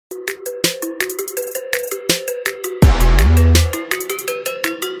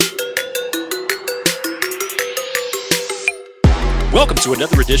Welcome to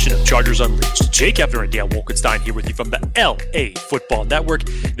another edition of Chargers Unleashed. Jake Hefner and Dan Wolkenstein here with you from the LA Football Network.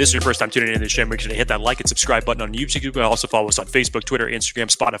 If this is your first time tuning in to the show, make sure to hit that like and subscribe button on YouTube. You can also follow us on Facebook, Twitter, Instagram,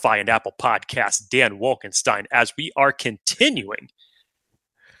 Spotify, and Apple Podcasts. Dan Wolkenstein, as we are continuing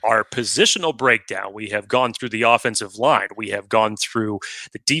our positional breakdown. We have gone through the offensive line. We have gone through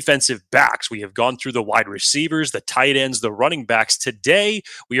the defensive backs. We have gone through the wide receivers, the tight ends, the running backs. Today,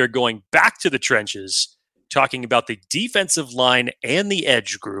 we are going back to the trenches, talking about the defensive line and the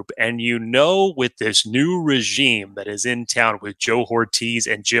edge group. And you know, with this new regime that is in town with Joe Ortiz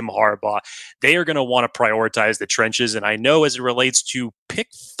and Jim Harbaugh, they are going to want to prioritize the trenches. And I know as it relates to pick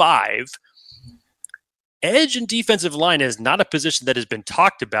 5, edge and defensive line is not a position that has been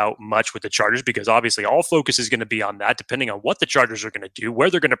talked about much with the Chargers, because obviously all focus is going to be on that, depending on what the Chargers are going to do, where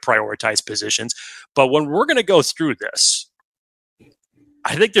they're going to prioritize positions. But when we're going to go through this,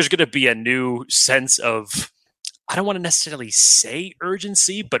 I think there's going to be a new sense of, I don't want to necessarily say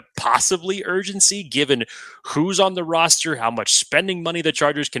urgency, but possibly urgency, given who's on the roster, how much spending money the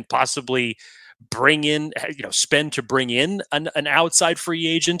Chargers can possibly bring in, spend to bring in an outside free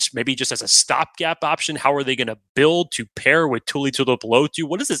agent, maybe just as a stopgap option. How are they going to build to pair with Tuli Tuipulotu?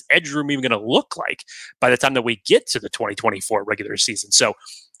 What is this edge room even going to look like by the time that we get to the 2024 regular season? So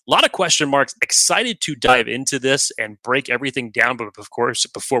a lot of question marks. Excited to dive into this and break everything down. But of course,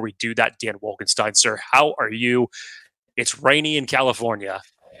 before we do that, Dan Wolkenstein, sir, how are you? It's rainy in California,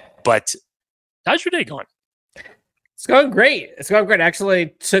 but how's your day going? It's going great. I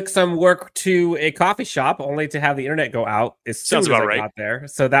actually took some work to a coffee shop only to have the internet go out as soon as I got there.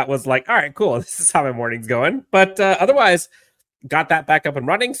 So that was like, all right, cool. This is how my morning's going. But otherwise, got that back up and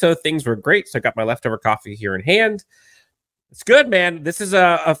running. So things were great. So I got my leftover coffee here in hand. It's good, man. This is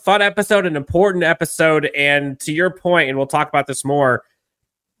a fun episode, an important episode. And to your point, and we'll talk about this more,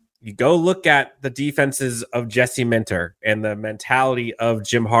 you go look at the defenses of Jesse Minter and the mentality of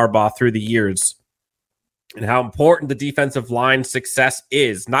Jim Harbaugh through the years and how important the defensive line success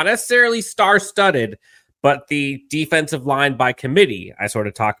is. Not necessarily star-studded, but the defensive line by committee, I sort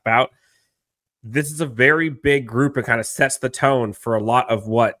of talk about. This is a very big group and kind of sets the tone for a lot of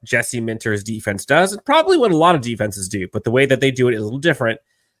what Jesse Minter's defense does, and probably what a lot of defenses do, but the way that they do it is a little different.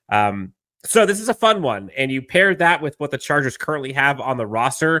 So this is a fun one, and you pair that with what the Chargers currently have on the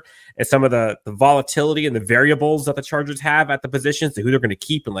roster and some of the volatility and the variables that the Chargers have at the positions, to who they're going to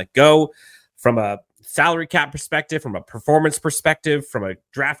keep and let go from a salary cap perspective, from a performance perspective, from a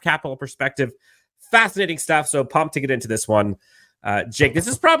draft capital perspective. Fascinating stuff, so pumped to get into this one. Jake, this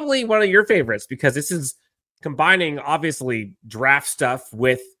is probably one of your favorites because this is combining, obviously, draft stuff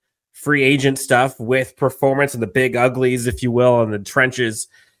with free agent stuff, with performance and the big uglies, if you will, and the trenches.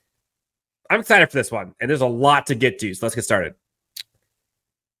 I'm excited for this one, and there's a lot to get to, so let's get started.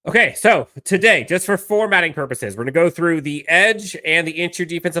 Okay, so today, just for formatting purposes, we're going to go through the edge and the interior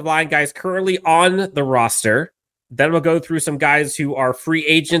defensive line guys currently on the roster. Then we'll go through some guys who are free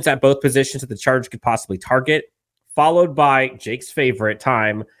agents at both positions that the Chargers could possibly target, followed by Jake's favorite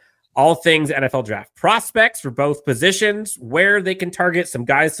time, all things NFL draft prospects for both positions, where they can target, some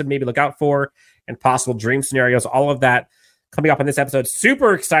guys to maybe look out for, and possible dream scenarios. All of that coming up on this episode.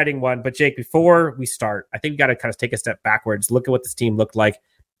 Super exciting one. But Jake, before we start, I think we got to kind of take a step backwards, look at what this team looked like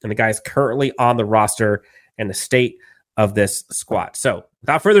and the guys currently on the roster and the state of this squad. So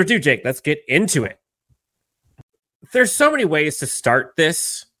without further ado, Jake, let's get into it. There's so many ways to start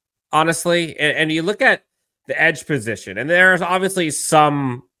this, honestly. And you look at the edge position, and there's obviously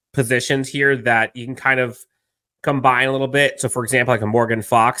some positions here that you can kind of combine a little bit. So, for example, like a Morgan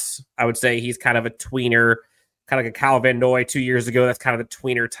Fox, I would say he's kind of a tweener, kind of like a Kyle Van Noy 2 years ago. That's kind of a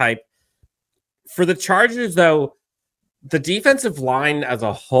tweener type. For the Chargers, though, the defensive line as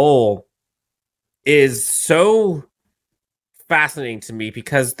a whole is so fascinating to me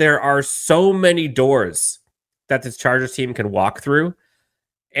because there are so many doors that this Chargers team can walk through,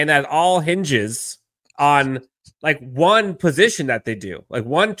 and that all hinges on like one position that they do, like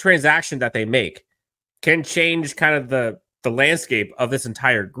one transaction that they make can change kind of the landscape of this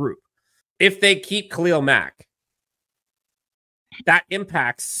entire group. If they keep Khalil Mack, that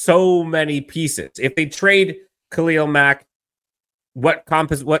impacts so many pieces. If they trade Khalil Mack, what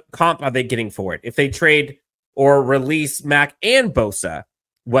comp are they getting for it? If they trade or release Mack and Bosa,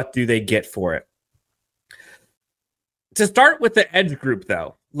 what do they get for it? To start with the edge group,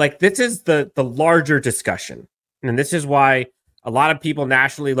 though, like this is the larger discussion. And this is why a lot of people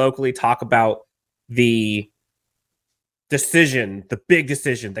nationally, locally talk about the decision, the big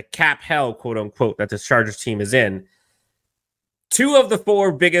decision, the cap hell, quote unquote, that the Chargers team is in. 2 of the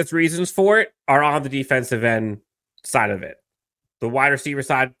 4 biggest reasons for it are on the defensive end side of it. The wide receiver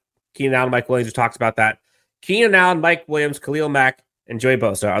side, Keenan Allen, Mike Williams, who talks about that. Keenan Allen, Mike Williams, Khalil Mack, and Joey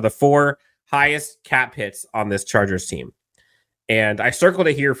Bosa are the 4 highest cap hits on this Chargers team. And I circled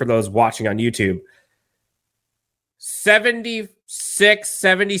it here for those watching on YouTube.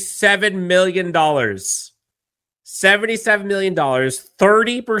 $77 million. $77 million,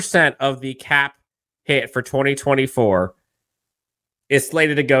 30% of the cap hit for 2024 is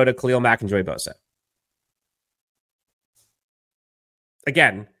slated to go to Khalil Mack and Joey Bosa.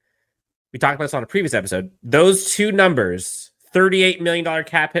 Again, we talked about this on a previous episode. Those two numbers, $38 million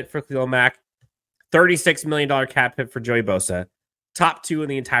cap hit for Khalil Mack, $36 million cap hit for Joey Bosa, top 2 in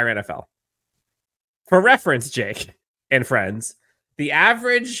the entire NFL. For reference, Jake and friends, the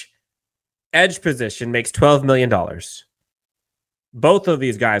average edge position makes $12 million. Both of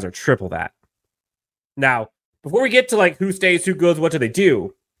these guys are triple that. Now, before we get to like who stays, who goes, what do they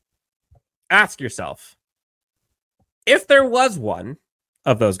do, ask yourself, if there was one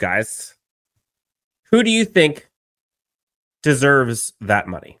of those guys, who do you think deserves that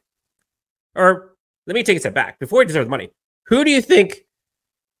money? Or let me take a step back. Before he deserves money, who do you think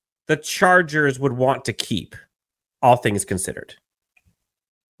the Chargers would want to keep, all things considered?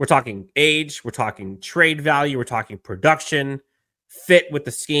 We're talking age, we're talking trade value, we're talking production, fit with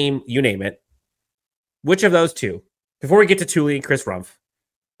the scheme, you name it. Which of those two, before we get to Thule and Chris Rumph,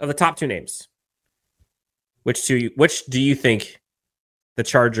 of the top 2 names, which do you think the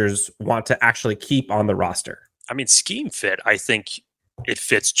Chargers want to actually keep on the roster? I mean, scheme fit, I think it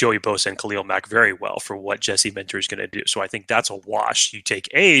fits Joey Bosa and Khalil Mack very well for what Jesse Minter is going to do. So I think that's a wash. You take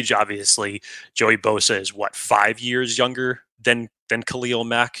age, obviously, Joey Bosa is 5 years younger than Khalil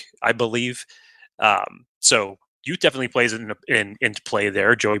Mack, I believe. So youth definitely plays into play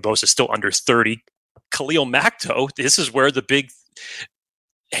there. Joey Bosa is still under 30. Khalil Mack, though, this is where the big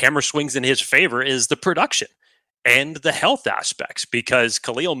hammer swings in his favor is the production and the health aspects, because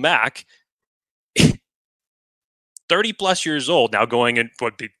Khalil Mack, 30 plus years old now, going in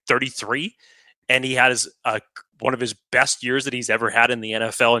would be 33, and he has one of his best years that he's ever had in the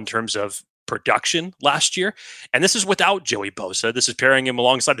NFL in terms of production last year. And this is without Joey Bosa. This is pairing him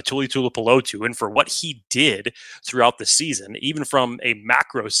alongside the Tuli Tuipulotu. And for what he did throughout the season, even from a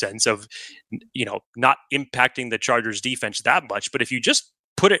macro sense of, not impacting the Chargers defense that much, but if you just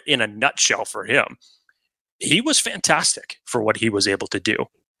put it in a nutshell for him, he was fantastic for what he was able to do.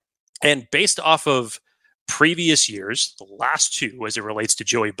 And based off of previous years, the last 2, as it relates to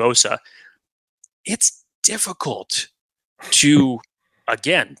Joey Bosa, it's difficult to,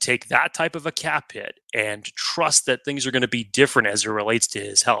 again, take that type of a cap hit and trust that things are going to be different as it relates to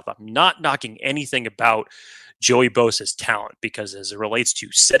his health. I'm not knocking anything about Joey Bosa's talent, because as it relates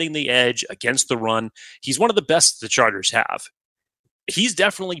to setting the edge against the run, he's one of the best the Chargers have. He's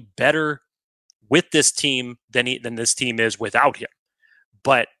definitely better with this team than this team is without him.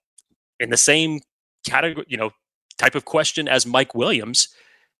 But in the same category, type of question as Mike Williams,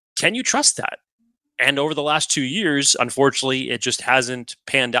 can you trust that? And over the last 2 years, unfortunately, it just hasn't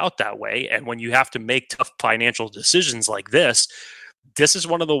panned out that way. And when you have to make tough financial decisions like this is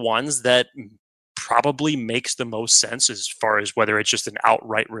one of the ones that probably makes the most sense, as far as whether it's just an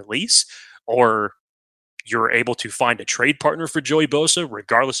outright release or you're able to find a trade partner for Joey Bosa,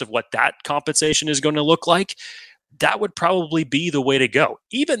 regardless of what that compensation is going to look like. That would probably be the way to go,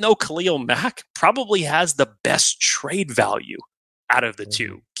 even though Khalil Mack probably has the best trade value out of the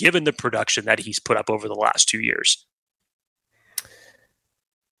 2, given the production that he's put up over the last 2 years.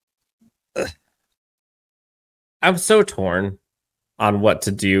 I'm so torn on what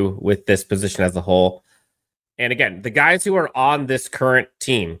to do with this position as a whole. And again, the guys who are on this current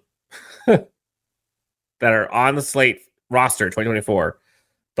team that are on the slate roster 2024,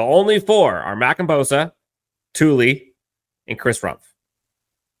 the only 4 are Mack and Bosa, Thule, and Chris Rumph.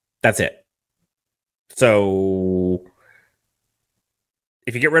 That's it. So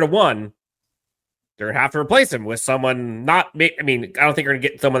if you get rid of one, they're going to have to replace him with someone I don't think you're going to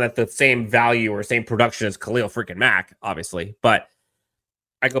get someone at the same value or same production as Khalil freaking Mack, obviously. But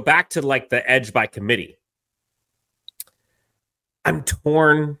I go back to like the edge by committee. I'm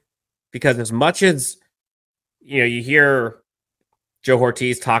torn because as much as, you hear Joe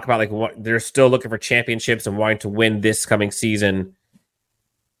Ortiz talk about like what they're still looking for championships and wanting to win this coming season.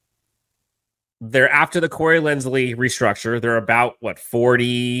 They're after the Corey Linsley restructure. They're about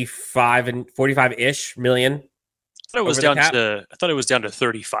 45-ish million. I thought it was down to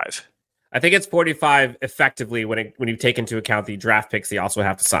 35. I think it's 45 effectively when you take into account the draft picks they also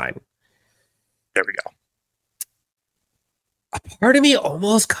have to sign. There we go. A part of me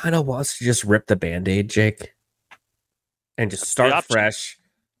almost kind of wants to just rip the Band-Aid, Jake, and just start fresh.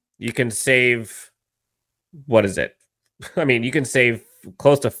 You can save, what is it? I mean, you can save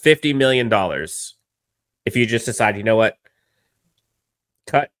close to $50 million if you just decide, you know what,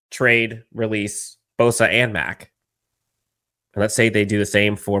 cut, trade, release Bosa and Mack. And let's say they do the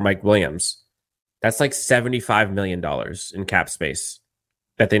same for Mike Williams. That's like $75 million in cap space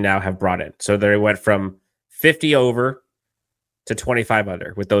that they now have brought in. So they went from 50 over to 25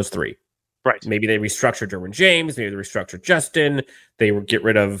 under with those three. Right. Maybe they restructured Derwin James. Maybe they restructured Justin. They would get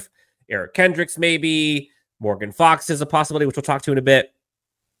rid of Eric Kendricks, maybe. Morgan Fox is a possibility, which we'll talk to in a bit.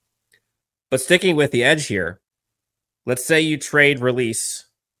 But sticking with the edge here, let's say you trade, release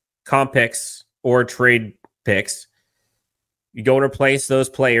comp picks or trade picks. You go and replace those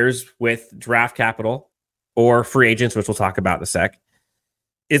players with draft capital or free agents, which we'll talk about in a sec.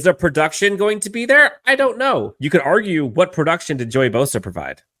 Is the production going to be there? I don't know. You could argue, what production did Joey Bosa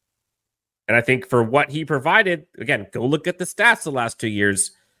provide? And I think for what he provided, again, go look at the stats the last 2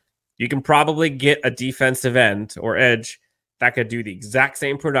 years. You can probably get a defensive end or edge that could do the exact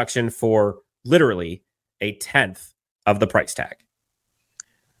same production for literally a tenth of the price tag.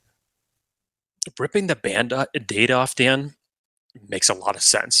 Ripping the Band-Aid off, Dan, makes a lot of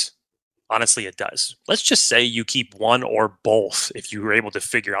sense. Honestly, it does. Let's just say you keep one or both if you were able to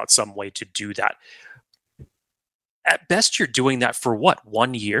figure out some way to do that. At best, you're doing that for what,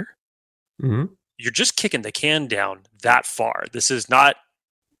 1 year? Mm-hmm. You're just kicking the can down that far. This is not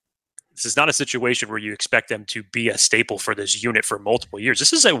a situation where you expect them to be a staple for this unit for multiple years.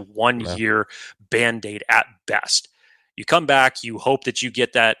 This is a 1 year Band-Aid at best. You come back, you hope that you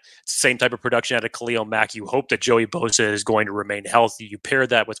get that same type of production out of Khalil Mack. You hope that Joey Bosa is going to remain healthy. You pair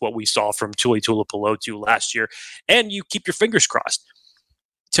that with what we saw from Tuli Tuipulotu last year, and you keep your fingers crossed.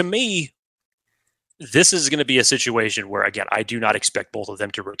 To me, this is going to be a situation where, again, I do not expect both of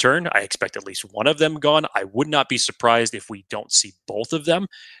them to return. I expect at least one of them gone. I would not be surprised if we don't see both of them,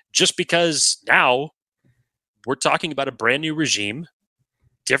 just because now we're talking about a brand new regime,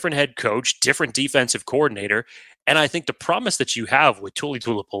 different head coach, different defensive coordinator. And I think the promise that you have with Tuli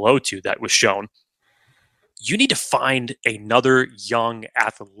Tuipulotu that was shown, you need to find another young,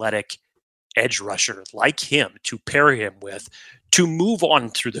 athletic edge rusher like him to pair him with to move on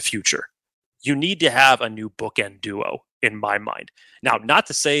through the future. You need to have a new bookend duo, in my mind. Now, not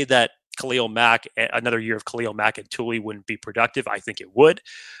to say that Khalil Mack, another year of Khalil Mack and Tuli wouldn't be productive. I think it would.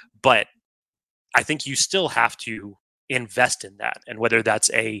 But I think you still have to invest in that. And whether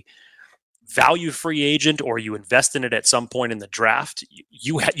that's a value free agent or you invest in it at some point in the draft,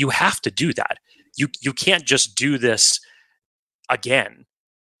 you have to do that. You can't just do this again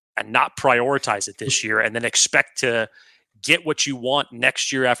and not prioritize it this year and then expect to get what you want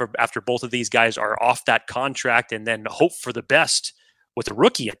next year after both of these guys are off that contract and then hope for the best with a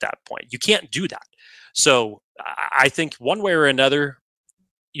rookie at that point. You can't do that. So I think one way or another,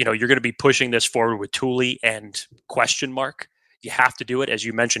 you're going to be pushing this forward with Tuli and question mark. You have to do it. As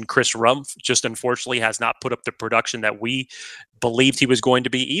you mentioned, Chris Rumph just unfortunately has not put up the production that we believed he was going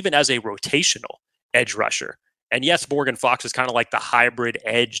to be, even as a rotational edge rusher. And yes, Morgan Fox is kind of like the hybrid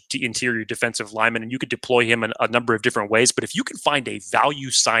edge interior defensive lineman, and you could deploy him in a number of different ways. But if you can find a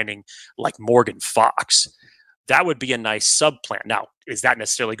value signing like Morgan Fox, that would be a nice sub-plan. Now, is that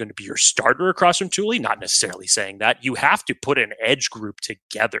necessarily going to be your starter across from Tuli? Not necessarily saying that. You have to put an edge group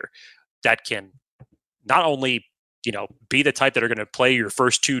together that can not only be the type that are going to play your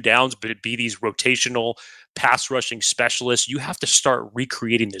first two downs, but be these rotational pass rushing specialists. You have to start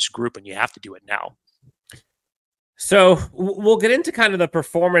recreating this group, and you have to do it now. So we'll get into kind of the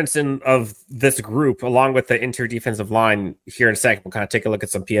performance of this group along with the interior defensive line here in a second. We'll kind of take a look at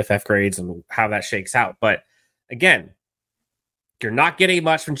some PFF grades and how that shakes out. But again, you're not getting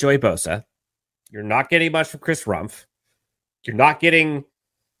much from Joey Bosa. You're not getting much from Chris Rumph. You're not getting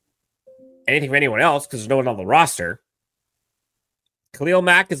anything from anyone else because there's no one on the roster. Khalil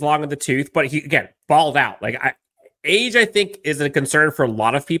Mack is long in the tooth, but he, again, balled out. Age, I think, is a concern for a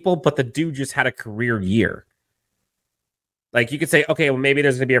lot of people, but the dude just had a career year. You could say, okay, well, maybe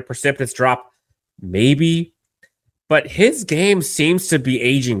there's going to be a precipitous drop. Maybe. But his game seems to be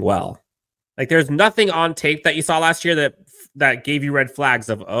aging well. There's nothing on tape that you saw last year that gave you red flags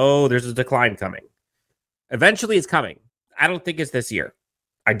of, oh, there's a decline coming. Eventually it's coming. I don't think it's this year.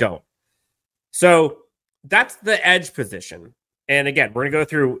 I don't. So that's the edge position. And again, we're going to go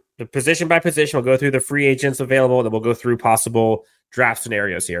through the position by position. We'll go through the free agents available, and then we'll go through possible draft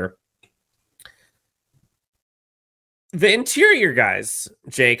scenarios here. The interior guys,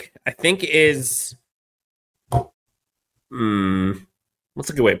 Jake, I think is... what's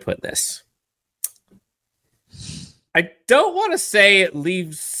a good way to put this? I don't want to say it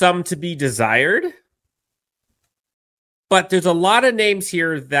leaves some to be desired, but there's a lot of names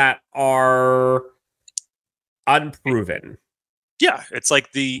here that are unproven. Yeah, it's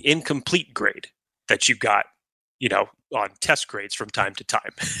like the incomplete grade. that you got, on test grades from time to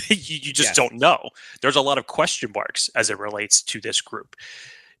time. You just don't know. There's a lot of question marks as it relates to this group.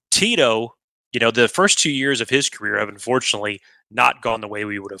 Tito, the first 2 years of his career have unfortunately not gone the way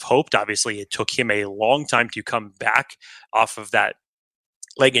we would have hoped. Obviously, it took him a long time to come back off of that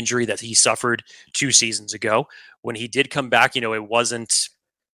leg injury that he suffered 2 seasons ago. When he did come back, it wasn't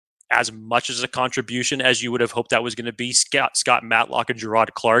as much as a contribution as you would have hoped that was going to be. Scott Matlock and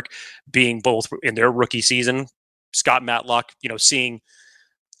Gerard Clark being both in their rookie season. Scott Matlock, seeing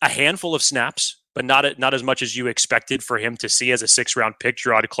a handful of snaps, but not as much as you expected for him to see as a 6th-round pick.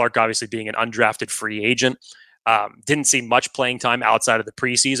 Gerard Clark obviously being an undrafted free agent. Didn't see much playing time outside of the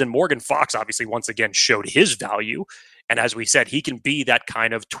preseason. Morgan Fox obviously once again showed his value. And as we said, he can be that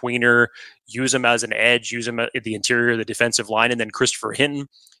kind of tweener, use him as an edge, use him at the interior of the defensive line. And then Christopher Hinton,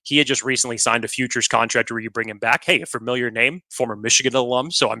 he had just recently signed a futures contract where you bring him back. Hey, a familiar name, former Michigan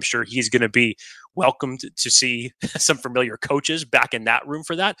alum. So I'm sure he's going to be welcomed to see some familiar coaches back in that room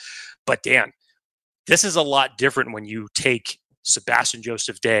for that. But Dan, this is a lot different when you take Sebastian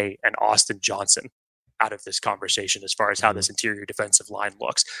Joseph Day and Austin Johnson out of this conversation as far as how this interior defensive line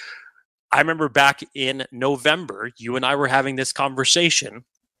looks. I remember back in November, you and I were having this conversation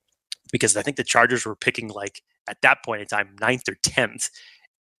because I think the Chargers were picking, like, at that point in time, 9th or 10th.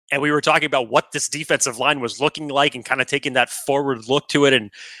 And we were talking about what this defensive line was looking like and kind of taking that forward look to it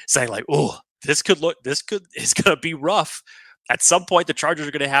and saying, like, oh, it's going to be rough. At some point, the Chargers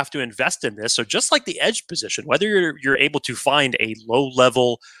are going to have to invest in this. So just like the edge position, whether you're able to find a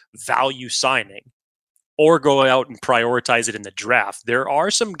low-level value signing or go out and prioritize it in the draft, there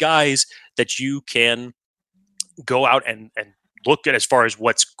are some guys that you can go out and look at as far as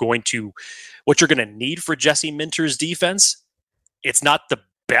what you're going to need for Jesse Minter's defense. It's not the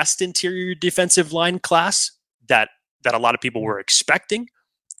best interior defensive line class that a lot of people were expecting,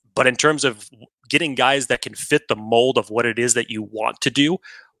 but in terms of getting guys that can fit the mold of what it is that you want to do,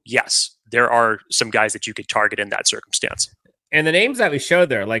 yes, there are some guys that you could target in that circumstance. And the names that we showed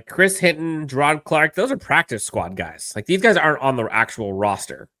there, like Chris Hinton, Gerard Clark, those are practice squad guys. Like, these guys aren't on the actual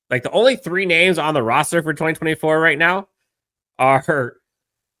roster. Like, the only 3 names on the roster for 2024 right now are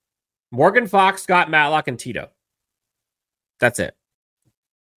Morgan Fox, Scott Matlock, and Tito. That's it.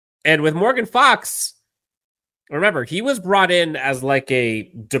 And with Morgan Fox, remember, he was brought in as like a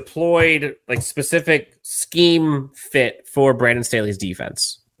deployed, like, specific scheme fit for Brandon Staley's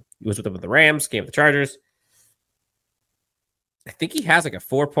defense. He was with the Rams, came with the Chargers. I think he has like a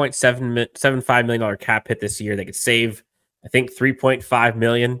 $4.75 million cap hit this year. They could save, I think, $3.5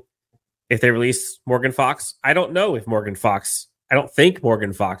 million if they release Morgan Fox. I don't think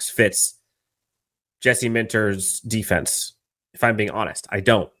Morgan Fox fits Jesse Minter's defense, if I'm being honest. I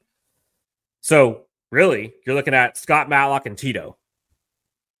don't. So really, you're looking at Scott Matlock and Tito.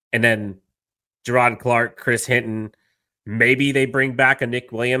 And then Gerard Clark, Chris Hinton. Maybe they bring back a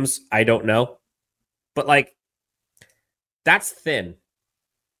Nick Williams. I don't know. But, like, that's thin.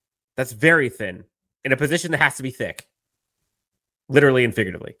 That's very thin in a position that has to be thick, literally and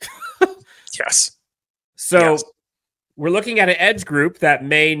figuratively. Yes. So we're looking at an edge group that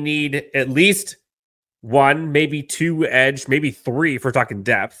may need at least 1, maybe 2 edge, maybe 3 if we're talking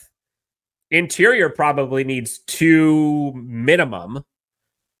depth. Interior probably needs 2 minimum,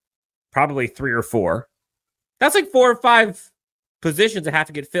 probably 3 or 4. That's like 4 or 5 positions that have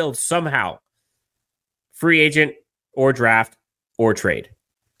to get filled somehow. Free agent, or draft, or trade.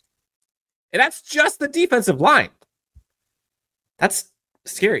 And that's just the defensive line. That's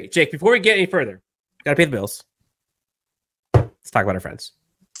scary. Jake, before we get any further, gotta pay the bills. Let's talk about our friends.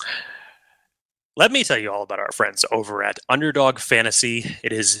 Let me tell you all about our friends over at Underdog Fantasy.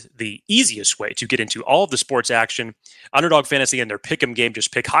 It is the easiest way to get into all of the sports action. Underdog Fantasy and their pick'em game,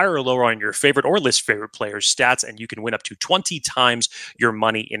 just pick higher or lower on your favorite or list favorite players' stats, and you can win up to 20 times your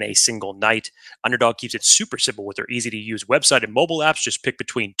money in a single night. Underdog keeps it super simple with their easy-to-use website and mobile apps. Just pick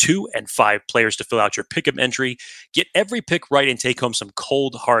between 2 and 5 players to fill out your pick'em entry. Get every pick right and take home some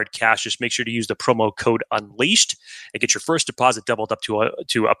cold, hard cash. Just make sure to use the promo code UNLEASHED and get your first deposit doubled up to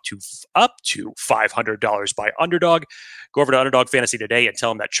 $500 by Underdog. Go over to Underdog Fantasy today and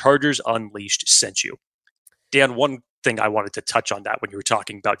tell them that Chargers Unleashed sent you. Dan, one thing I wanted to touch on that when you were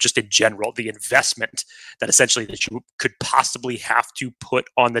talking about just in general, the investment that essentially that you could possibly have to put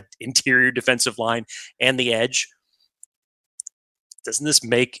on the interior defensive line and the edge. Doesn't this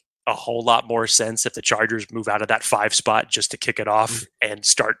make a whole lot more sense if the Chargers move out of that 5 spot just to kick it off and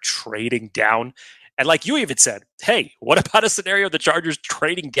start trading down? And like you even said, hey, what about a scenario of the Chargers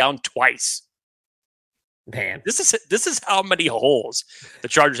trading down twice? Man, this is how many holes the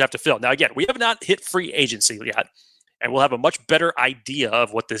Chargers have to fill. Now, again, we have not hit free agency yet. And we'll have a much better idea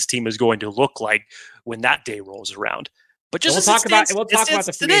of what this team is going to look like when that day rolls around. But just we'll talk about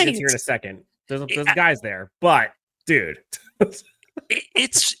the free agents here in a second. There's guys there, but dude,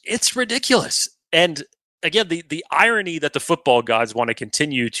 it's ridiculous. And again, the irony that the football gods want to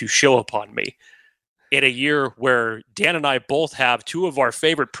continue to show upon me in a year where Dan and I both have two of our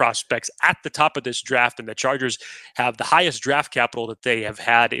favorite prospects at the top of this draft, and the Chargers have the highest draft capital that they have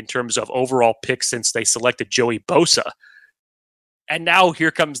had in terms of overall picks since they selected Joey Bosa. And now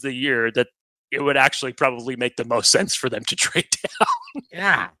here comes the year that it would actually probably make the most sense for them to trade down.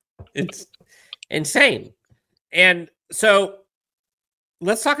 Yeah, it's insane. And so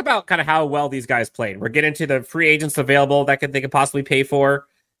let's talk about kind of how well these guys played. We're getting to the free agents available that they could possibly pay for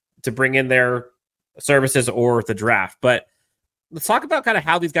to bring in their services or the draft. But let's talk about kind of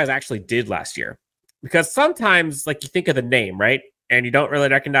how these guys actually did last year. Because sometimes, like, you think of the name, right? And you don't really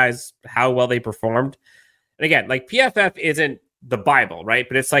recognize how well they performed. And again, like, PFF isn't the Bible, right?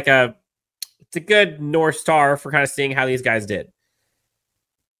 But it's like it's a good North Star for kind of seeing how these guys did.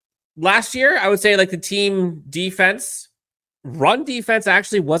 Last year, I would say, like, the team defense, run defense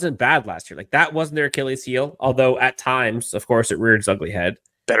actually wasn't bad last year. Like, that wasn't their Achilles heel. Although at times, of course, it reared its ugly head.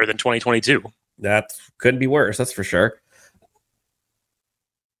 Better than 2022. That couldn't be worse, that's for sure.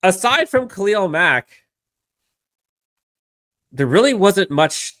 Aside from Khalil Mack, there really wasn't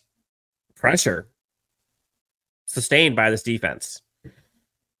much pressure sustained by this defense,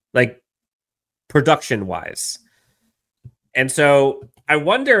 like production-wise. And so I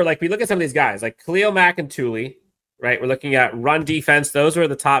wonder, like, we look at some of these guys, like Khalil Mack and Thule, right? We're looking at run defense. Those are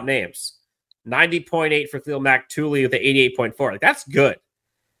the top names. 90.8 for Khalil Mack, Thule with the 88.4. Like, that's good.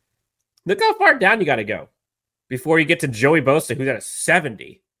 Look how far down you got to go before you get to Joey Bosa, who's at a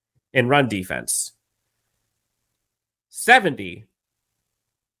 70 in run defense. 70.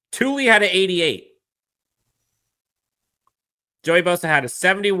 Thule had an 88. Joey Bosa had a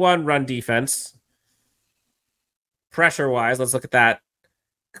 71 run defense. Pressure-wise, let's look at that.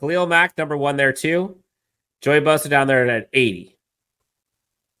 Khalil Mack, number one there too. Joey Bosa down there at 80.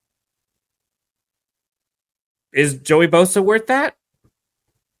 Is Joey Bosa worth that?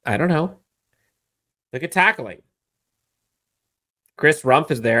 I don't know. Look at tackling. Chris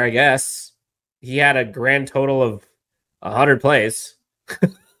Rumph is there, I guess. He had a grand total of 100 plays. I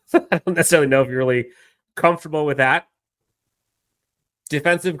don't necessarily know if you're really comfortable with that.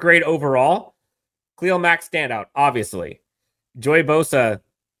 Defensive grade overall. Khalil Mack standout, obviously. Joey Bosa,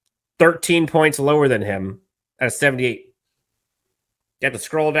 13 points lower than him at a 78. You have to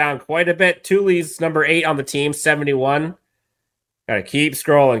scroll down quite a bit. Thule's number 8 on the team, 71. Got to keep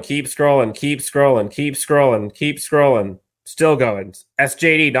scrolling, keep scrolling, keep scrolling, keep scrolling, keep scrolling. Still going.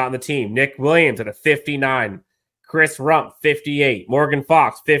 SJD not on the team. Nick Williams at a 59. Chris Rump, 58. Morgan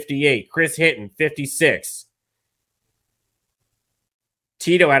Fox, 58. Chris Hitton, 56.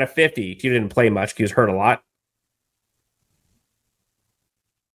 Tito had a 50. Tito didn't play much. He was hurt a lot.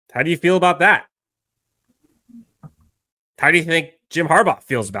 How do you feel about that? How do you think Jim Harbaugh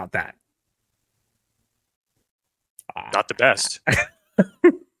feels about that? Not the best.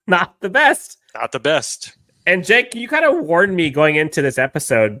 Not the best. Not the best. And Jake, you kind of warned me going into this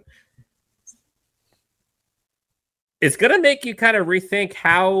episode. It's going to make you kind of rethink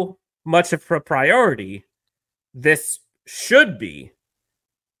how much of a priority this should be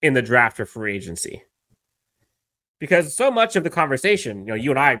in the draft or free agency. Because so much of the conversation,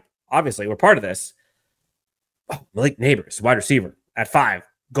 you and I, obviously, we're part of this. Oh, Malik Neighbors, wide receiver, at 5,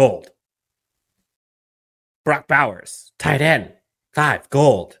 gold. Brock Bowers, tight end, 5,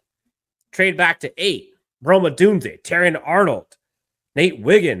 gold. Trade back to 8, Roma Dunze, Terrion Arnold, Nate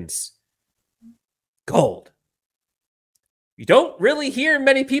Wiggins, gold. You don't really hear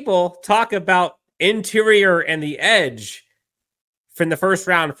many people talk about interior and the edge from the first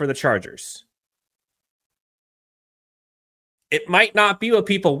round for the Chargers. It might not be what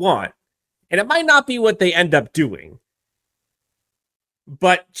people want, and it might not be what they end up doing.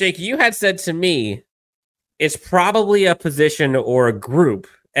 But, Jake, you had said to me, it's probably a position or a group,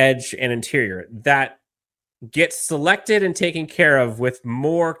 edge and interior, that gets selected and taken care of with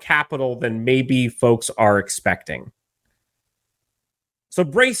more capital than maybe folks are expecting. So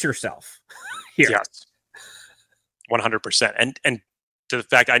brace yourself here. Yes, 100%. And to the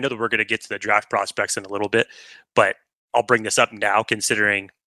fact, I know that we're going to get to the draft prospects in a little bit, but I'll bring this up now, considering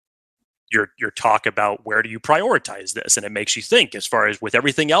your talk about where do you prioritize this, and it makes you think, as far as with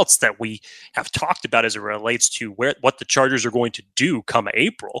everything else that we have talked about as it relates to what the Chargers are going to do come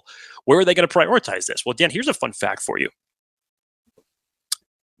April. Where are they going to prioritize this? Well, Dan, here's a fun fact for you.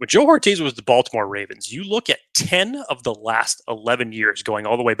 When Joe Ortiz was the Baltimore Ravens, you look at 10 of the last 11 years, going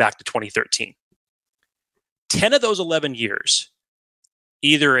all the way back to 2013. 10 of those 11 years,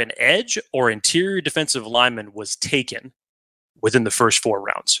 either an edge or interior defensive lineman was taken within the first 4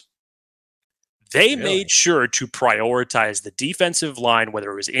 rounds. They made sure to prioritize the defensive line,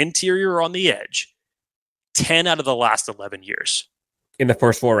 whether it was interior or on the edge, 10 out of the last 11 years. In the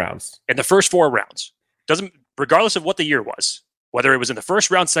first 4 rounds. In the first 4 rounds. Regardless of what the year was, whether it was in the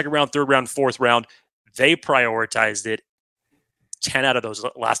first round, second round, third round, fourth round, they prioritized it 10 out of those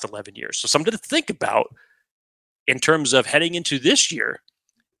last 11 years. So something to think about in terms of heading into this year.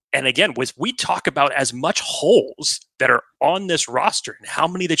 And again, we talk about as much holes that are on this roster and how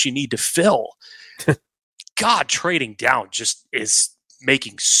many that you need to fill. God, trading down just is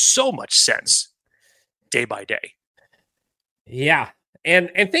making so much sense day by day. Yeah. And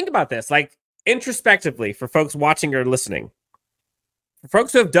think about this, like introspectively for folks watching or listening, for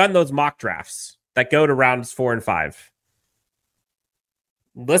folks who have done those mock drafts that go to rounds 4 and 5,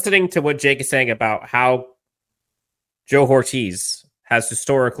 listening to what Jake is saying about how Joe Ortiz has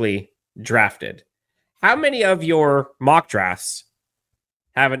historically drafted, how many of your mock drafts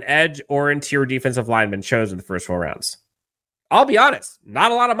have an edge or interior defensive lineman chosen in the first 4 rounds? I'll be honest,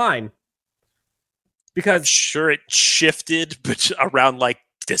 not a lot of mine. Because sure, it shifted but around like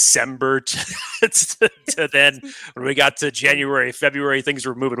December to then when we got to January, February, things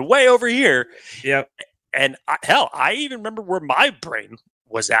were moving way over here. Yep. And I even remember where my brain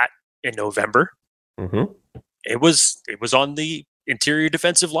was at in November. Mm-hmm. It was on the interior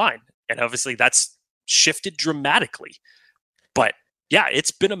defensive line. And obviously that's shifted dramatically. But yeah,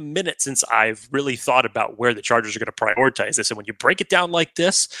 it's been a minute since I've really thought about where the Chargers are going to prioritize this. And when you break it down like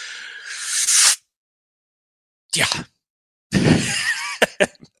this, yeah.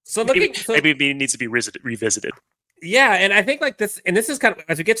 Maybe it needs to be revisited. Yeah, and I think like this, and this is kind of,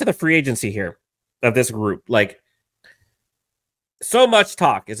 as we get to the free agency here of this group, like so much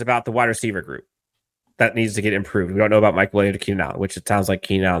talk is about the wide receiver group that needs to get improved. We don't know about Mike Williams or Keenan Allen, which it sounds like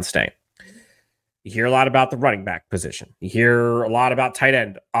Keenan Allen's staying. You hear a lot about the running back position. You hear a lot about tight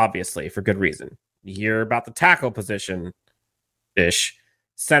end, obviously, for good reason. You hear about the tackle position-ish.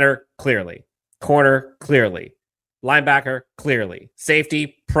 Center, clearly. Corner, clearly. Linebacker, clearly.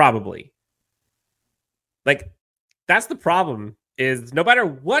 Safety, probably. Like, that's the problem, is no matter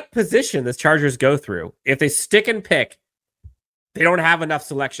what position the Chargers go through, if they stick and pick, they don't have enough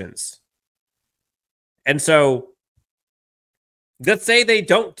selections. And so, let's say they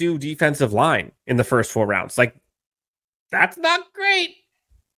don't do defensive line in the first 4 rounds. Like, that's not great.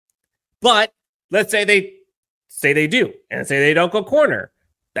 But let's say they do, and say they don't go corner.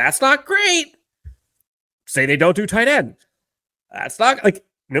 That's not great. Say they don't do tight end. That's not, like,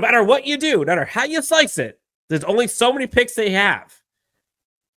 no matter what you do, no matter how you slice it, there's only so many picks they have.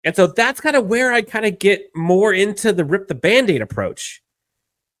 And so that's kind of where I kind of get more into the rip the Band-Aid approach,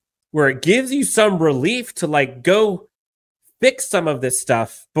 where it gives you some relief to like go fix some of this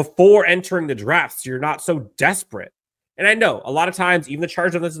stuff before entering the draft so you're not so desperate. And I know a lot of times, even the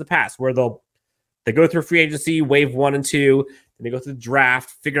Chargers of this in the past, where they go through free agency, wave 1 and 2, then they go through the draft,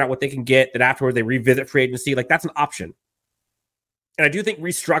 figure out what they can get, then afterward they revisit free agency. Like, that's an option. And I do think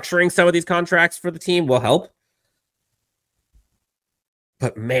restructuring some of these contracts for the team will help.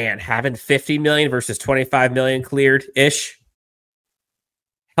 But man, having $50 million versus $25 million cleared-ish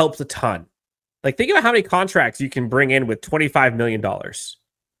helps a ton. Like, think about how many contracts you can bring in with $25 million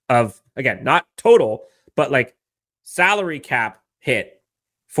of, again, not total, but like salary cap hit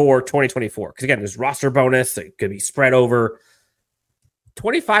for 2024. Because again, there's roster bonus. It could be spread over.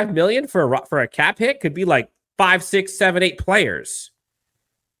 $25 million for a cap hit could be like 5, 6, 7, 8 players.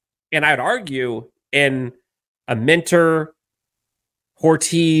 And I'd argue in a Minter,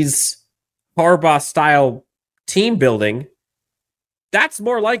 Ortiz, Harbaugh style team building, that's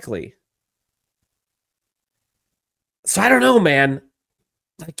more likely. So I don't know, man.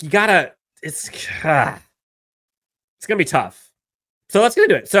 Like, you gotta, it's gonna be tough. So let's get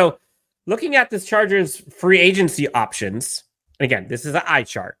into it. So looking at this Chargers free agency options, and again, this is an eye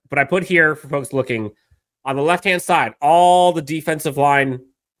chart, but I put here for folks looking on the left-hand side, all the defensive line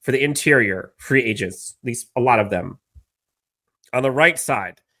for the interior free agents, at least a lot of them. On the right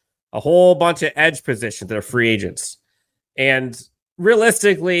side, a whole bunch of edge positions that are free agents. And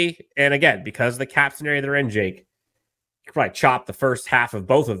realistically, and again, because of the cap scenario they're in, Jake, you could probably chop the first half of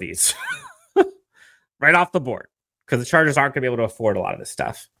both of these right off the board, because the Chargers aren't going to be able to afford a lot of this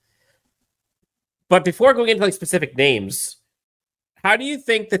stuff. But before going into like specific names, how do you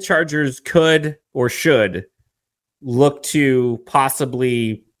think the Chargers could or should look to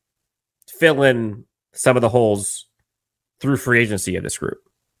possibly fill in some of the holes through free agency of this group?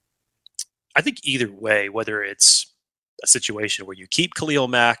 I think either way, whether it's a situation where you keep Khalil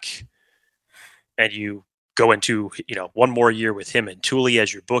Mack and you go into, one more year with him and Thule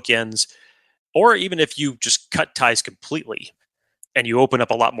as your bookends, or even if you just cut ties completely and you open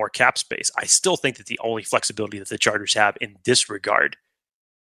up a lot more cap space, I still think that the only flexibility that the Chargers have in this regard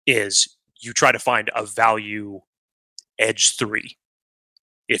is you try to find a value edge 3,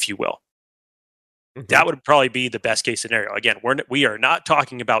 if you will. Mm-hmm. That would probably be the best case scenario. Again, we are not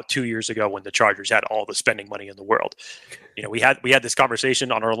talking about 2 years ago when the Chargers had all the spending money in the world. We had this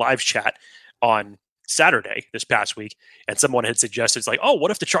conversation on our live chat on Saturday this past week, and someone had suggested, it's like, oh,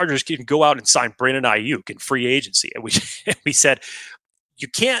 what if the Chargers can go out and sign Brandon Ayuk in free agency? And we said, you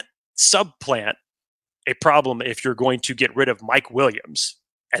can't subplant a problem if you're going to get rid of Mike Williams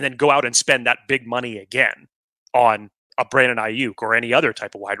and then go out and spend that big money again on a Brandon Ayuk or any other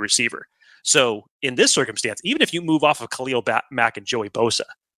type of wide receiver. So in this circumstance, even if you move off of Khalil Mack and Joey Bosa,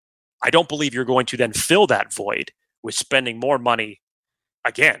 I don't believe you're going to then fill that void with spending more money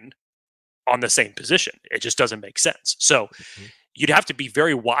again on the same position. It just doesn't make sense. So you'd have to be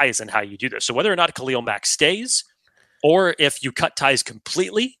very wise in how you do this. So whether or not Khalil Mack stays, or if you cut ties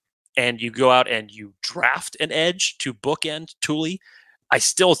completely and you go out and you draft an edge to bookend Thule, I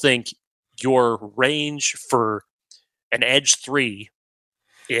still think your range for an edge 3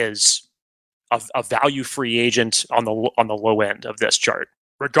 is a value free agent on the low end of this chart,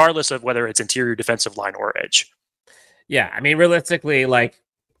 regardless of whether it's interior defensive line or edge. Yeah, I mean, realistically, like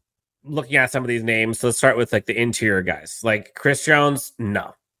looking at some of these names, let's start with like the interior guys, like Chris Jones.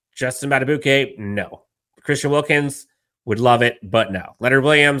 No. Justin Matabuke. No. Christian Wilkins, would love it, but no. Leonard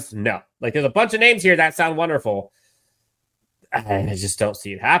Williams. No. Like there's a bunch of names here that sound wonderful. I just don't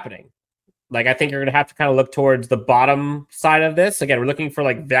see it happening. Like I think you're going to have to kind of look towards the bottom side of this. Again, we're looking for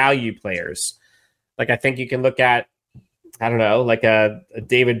like value players. Like I think you can look at, I don't know, like a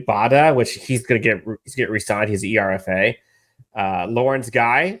David Bada, which he's going to get re-signed. He's ERFA. Lawrence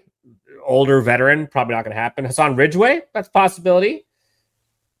Guy, older veteran, probably not going to happen. Hassan Ridgeway, that's a possibility.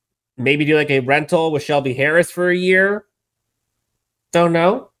 Maybe do like a rental with Shelby Harris for a year. Don't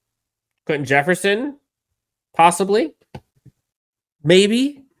know. Quentin Jefferson, possibly.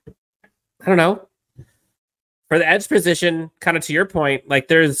 Maybe. I don't know. For the edge position, kind of to your point, like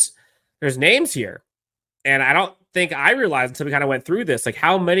there's names here. And I don't think I realized until we kind of went through this, like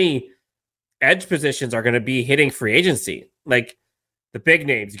how many edge positions are going to be hitting free agency. Like the big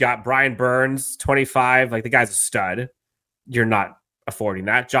names, you got Brian Burns, 25, like the guy's a stud. You're not affording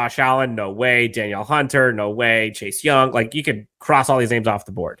that. Josh Allen, no way. Danielle Hunter, no way. Chase Young, like you could cross all these names off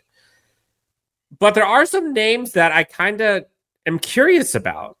the board. But there are some names that I kind of am curious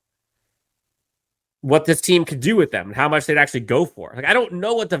about what this team could do with them and how much they'd actually go for. Like I don't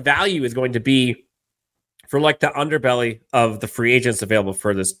know what the value is going to be for like the underbelly of the free agents available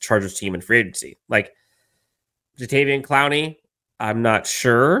for this Chargers team in free agency. Like Jatavian Clowney, I'm not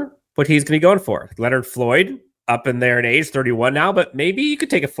sure what he's going to be going for. Leonard Floyd, up in there in age, 31 now, but maybe you could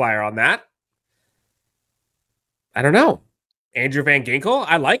take a flyer on that. I don't know. Andrew Van Ginkel,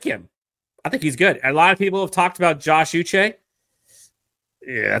 I like him. I think he's good. A lot of people have talked about Josh Uche.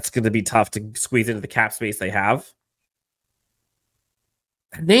 Yeah, that's going to be tough to squeeze into the cap space they have.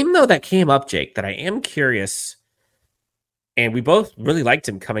 A name, though, that came up, Jake, that I am curious, and we both really liked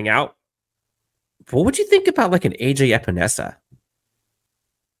him coming out. What would you think about like an AJ Epinesa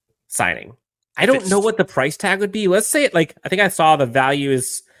signing? I don't know what the price tag would be. Let's say it like, I think I saw the value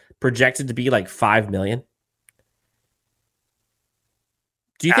is projected to be like $5 million.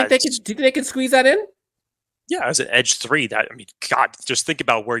 Do you think they can squeeze that in? Yeah, as an edge 3, God, just think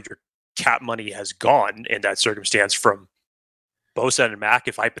about where your cap money has gone in that circumstance from Bosa and Mack.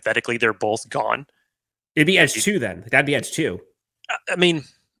 If hypothetically they're both gone, it'd be edge 2 then. That'd be edge 2. I mean,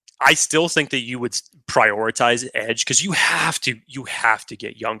 I still think that you would prioritize edge because you have to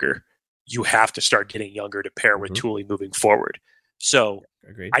get younger. You have to start getting younger to pair with Thule moving forward. So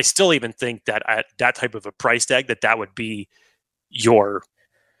agreed. I still even think that at that type of a price tag, that would be your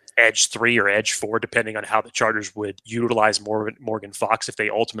edge 3 or edge 4, depending on how the Chargers would utilize Morgan Fox if they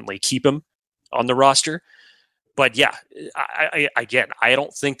ultimately keep him on the roster. But yeah, I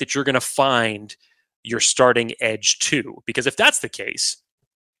don't think that you're going to find your starting edge 2, because if that's the case,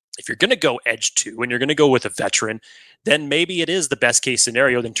 if you're going to go edge 2 and you're going to go with a veteran, then maybe it is the best case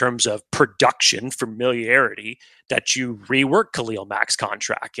scenario in terms of production, familiarity, that you rework Khalil Mack's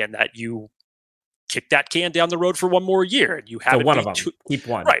contract and that you kick that can down the road for one more year. And you have one of them. Keep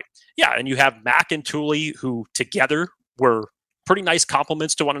one. Right. Yeah. And you have Mack and Thule, who together were pretty nice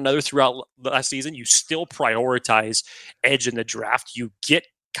compliments to one another throughout last season. You still prioritize edge in the draft. You get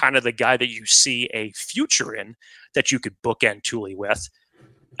kind of the guy that you see a future in that you could bookend Thule with.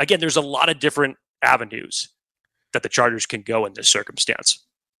 Again, there's a lot of different avenues that the Chargers can go in this circumstance.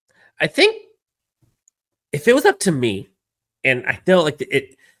 I think if it was up to me, and I know like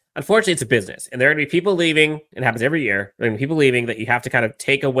it, unfortunately, it's a business, and there are going to be people leaving. It happens every year. There are going to be people leaving that you have to kind of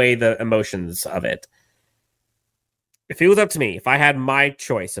take away the emotions of it. If it was up to me, if I had my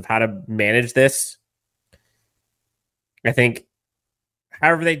choice of how to manage this, I think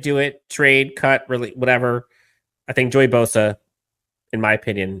however they do it, trade, cut, really, whatever. I think Joey Bosa, in my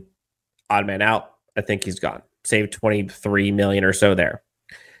opinion, odd man out. I think he's gone. Save 23 million or so there.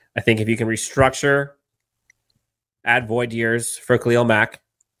 I think if you can restructure, add void years for Khalil Mack,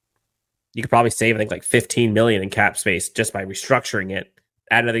 you could probably save, I think, like 15 million in cap space just by restructuring it.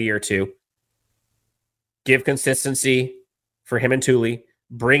 Add another year or two. Give consistency for him and Thule.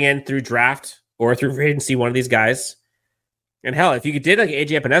 Bring in through draft or through free agency one of these guys. And hell, if you did like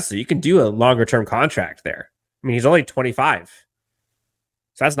AJ Epinesa, you can do a longer term contract there. I mean, he's only 25.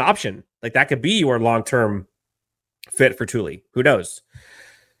 So that's an option. Like that could be your long term fit for Thule. Who knows?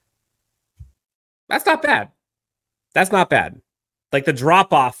 That's not bad. That's not bad. Like the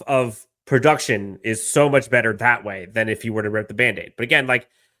drop off of production is so much better that way than if you were to rip the Band-Aid. But again, like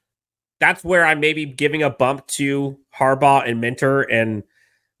that's where I'm maybe giving a bump to Harbaugh and Minter and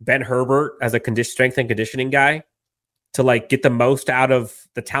Ben Herbert as a strength and conditioning guy to like get the most out of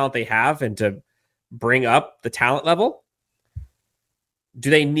the talent they have and to bring up the talent level. Do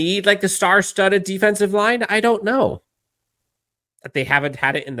they need like the star-studded defensive line? I don't know. That they haven't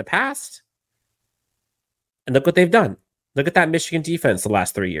had it in the past. And look what they've done. Look at that Michigan defense the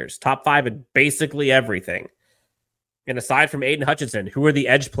last 3 years. Top 5 in basically everything. And aside from Aiden Hutchinson, who are the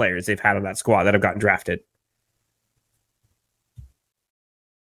edge players they've had on that squad that have gotten drafted?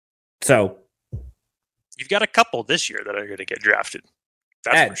 So you've got a couple this year that are going to get drafted.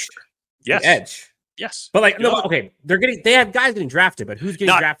 That's edge. For sure. Yes. Edge. Yes. But like, no, okay. They have guys getting drafted, but who's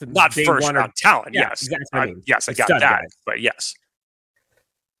getting drafted? Not first round talent. Yeah, yes. Exactly what I mean. Yes, I got that. Guys. But yes.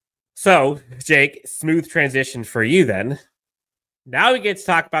 So, Jake, smooth transition for you then. Now we get to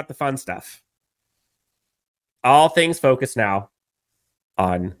talk about the fun stuff. All things focused now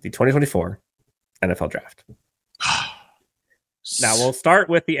on the 2024 NFL Draft. Now, we'll start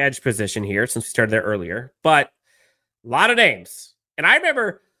with the edge position here since we started there earlier, but a lot of names. And I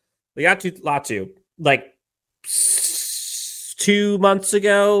remember Latu, like 2 months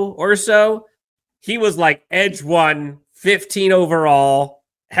ago or so, he was like edge 1, 15 overall,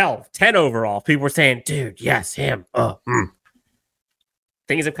 hell, 10 overall. People were saying, dude, yes, him.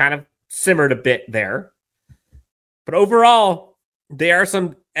 Things have kind of simmered a bit there. But overall, there are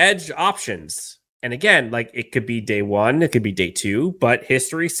some edge options. And again, like it could be day 1, it could be day 2, but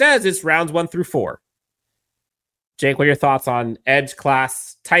history says it's rounds 1 through 4. Jake, what are your thoughts on edge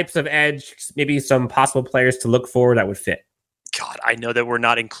class, types of edge, maybe some possible players to look for that would fit? God, I know that we're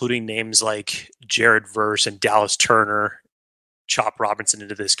not including names like Jared Verse and Dallas Turner, Chop Robinson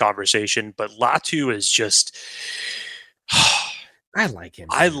into this conversation, but Latu is just... I like him.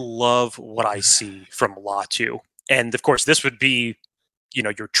 I love what I see from Latu. And of course, this would be,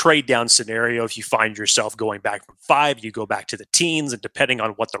 your trade down scenario. If you find yourself going back from 5, you go back to the teens, and depending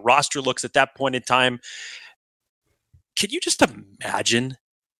on what the roster looks at that point in time, can you just imagine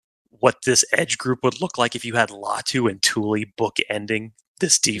what this edge group would look like if you had Latu and Thule bookending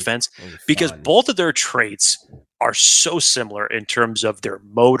this defense? Because both of their traits are so similar in terms of their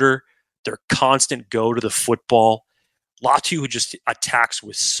motor, their constant go to the football. Latu, who just attacks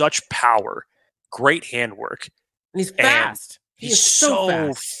with such power, great handwork. And he's fast. He's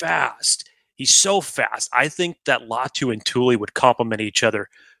so fast. He's so fast. I think that Latu and Thule would complement each other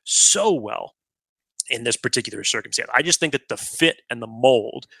so well in this particular circumstance. I just think that the fit and the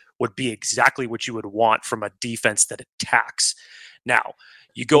mold would be exactly what you would want from a defense that attacks. Now,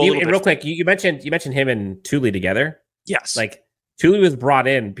 you go real quick. You mentioned him and Thule together. Yes. Like Thule was brought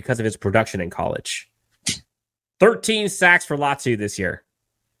in because of his production in college. 13 sacks for Latu this year.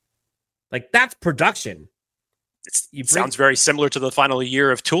 Like that's production. It sounds very similar to the final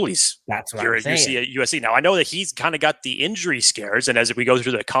year of Thule's. That's what I'm saying. At USC. Now, I know that he's kind of got the injury scares, and as we go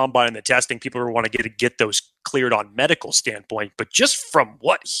through the combine and the testing, people want to get those cleared on medical standpoint. But just from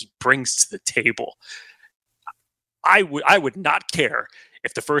what he brings to the table, I would not care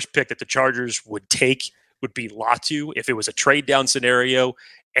if the first pick that the Chargers would take would be Latu, if it was a trade down scenario,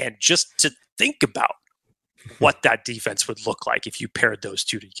 and just to think about what that defense would look like if you paired those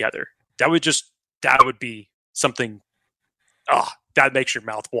two together. That would be something that makes your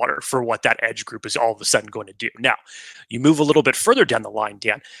mouth water for what that edge group is all of a sudden going to do. Now, you move a little bit further down the line,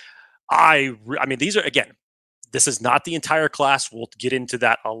 Dan. I mean, these are, again, this is not the entire class. We'll get into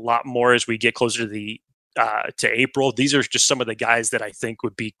that a lot more as we get closer to to April. These are just some of the guys that I think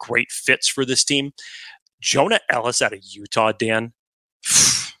would be great fits for this team. Jonah Ellis out of Utah, Dan.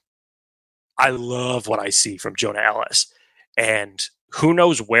 I love what I see from Jonah Ellis. And who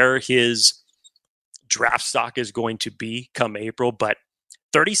knows where his draft stock is going to be come April, but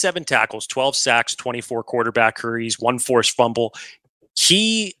 37 tackles, 12 sacks, 24 quarterback hurries, 1 forced fumble.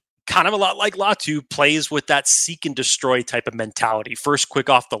 He, kind of a lot like Latu, plays with that seek and destroy type of mentality.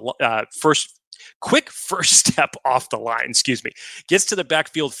 Quick first step off the line, gets to the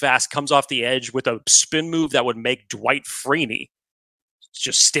backfield fast, comes off the edge with a spin move that would make Dwight Freeney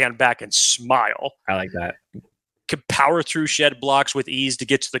just stand back and smile. I like that. Could power through shed blocks with ease to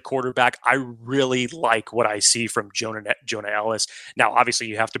get to the quarterback. I really like what I see from Jonah Ellis. Now, obviously,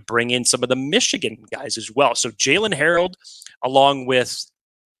 you have to bring in some of the Michigan guys as well. So Jalen Harold, along with,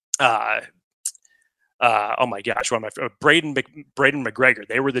 Braden McGregor.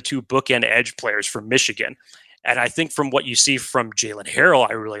 They were the 2 bookend edge players for Michigan. And I think from what you see from Jalen Harold,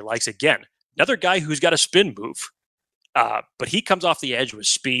 I really likes, again, another guy who's got a spin move. But he comes off the edge with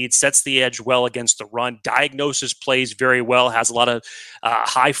speed, sets the edge well against the run, diagnoses plays very well, has a lot of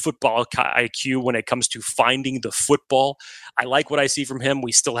high football IQ when it comes to finding the football. I like what I see from him.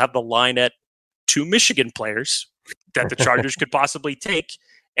 We still have the line at 2 Michigan players that the Chargers could possibly take,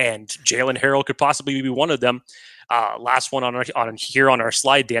 and Jalen Harold could possibly be one of them. Last one on our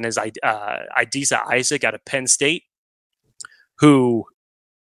slide, Dan, is Idisa Isaac out of Penn State, who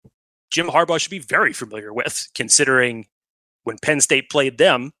Jim Harbaugh should be very familiar with, considering when Penn State played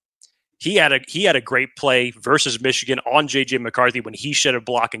them, he had a great play versus Michigan on J.J. McCarthy when he shed a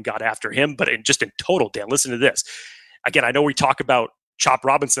block and got after him. But in total, Dan, listen to this. Again, I know we talk about Chop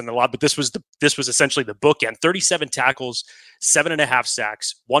Robinson a lot, but this was essentially the bookend. 37 tackles, 7.5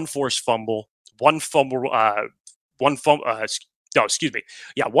 sacks, 1 forced fumble, 1 forced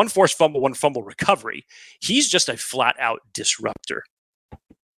fumble, 1 fumble recovery. He's just a flat out disruptor.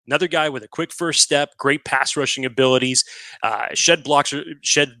 Another guy with a quick first step, great pass rushing abilities, sheds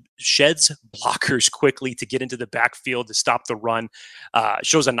blockers quickly to get into the backfield to stop the run,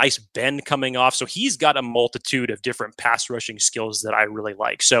 shows a nice bend coming off. So he's got a multitude of different pass rushing skills that I really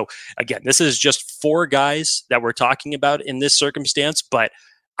like. So again, this is just 4 guys that we're talking about in this circumstance, but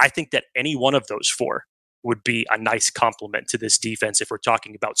I think that any one of those 4 would be a nice complement to this defense if we're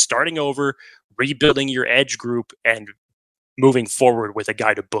talking about starting over, rebuilding your edge group, and moving forward with a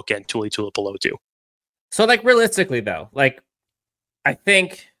guy to bookend Tuli Tuipulotu. So, realistically, though, I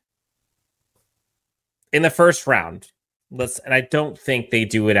think in the first round, and I don't think they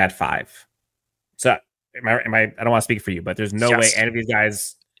do it at 5. So, I don't want to speak for you, but there's no way any of these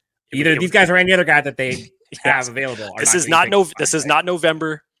guys, either these guys or any other guy that they have available. This is not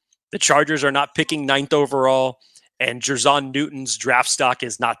November. The Chargers are not picking 9th overall. And Jerzon Newton's draft stock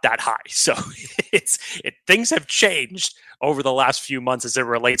is not that high. So things have changed over the last few months as it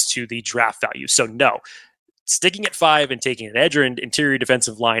relates to the draft value. So no, sticking at 5 and taking an edge or an interior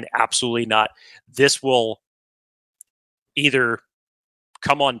defensive line, absolutely not. This will either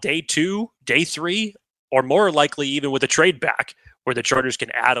come on day 2, day 3, or more likely even with a trade back where the Chargers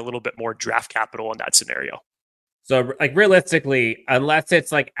can add a little bit more draft capital in that scenario. So realistically, unless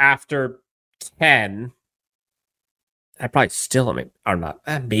it's after 10, I probably still or not.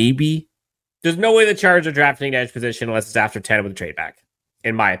 Maybe. There's no way the Chargers are drafting an edge position unless it's after 10 with a trade back,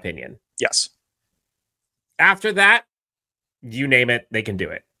 in my opinion. Yes. After that, you name it, they can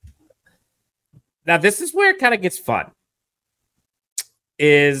do it. Now, this is where it kind of gets fun.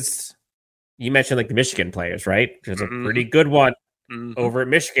 Is you mentioned the Michigan players, right? There's a pretty good one over at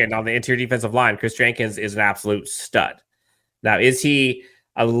Michigan on the interior defensive line. Chris Jenkins is an absolute stud. Now, is he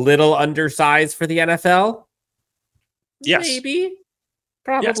a little undersized for the NFL? Yes. Maybe.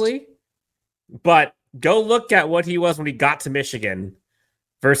 Probably. Yes. But go look at what he was when he got to Michigan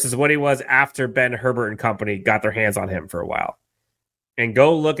versus what he was after Ben Herbert and company got their hands on him for a while. And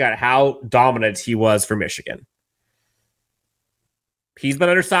go look at how dominant he was for Michigan. He's been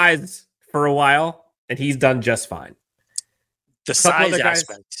undersized for a while, and he's done just fine. The size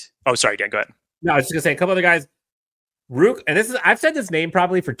aspect. Oh, sorry, Dan, go ahead. No, I was just going to say a couple other guys. Rook, and I've said this name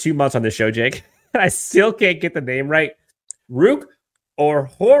probably for 2 months on this show, Jake. I still can't get the name right. Rook or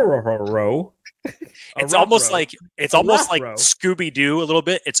Hororo. It's almost like Scooby Doo a little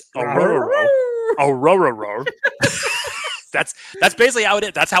bit. It's Ororo. That's basically how it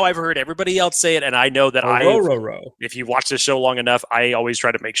is. That's how I've heard everybody else say it, and I know that if you watch the show long enough, I always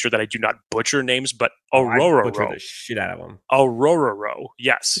try to make sure that I do not butcher names. But Ororo, I butcher the shit out of them. Ororo,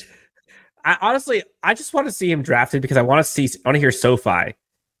 yes. I just want to see him drafted because I want to hear SoFi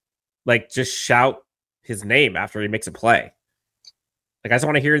just shout his name after he makes a play. I just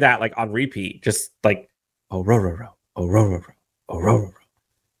want to hear that on repeat. Just Ororo.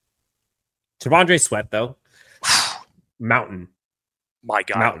 T'Vondre Sweat though. Mountain. My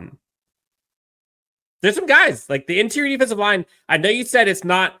God. Mountain. There's some guys like the interior defensive line. I know you said it's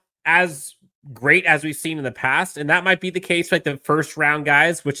not as great as we've seen in the past, and that might be the case for like the first round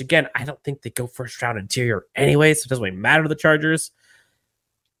guys, which again, I don't think they go first round interior anyway, so it doesn't really matter to the Chargers.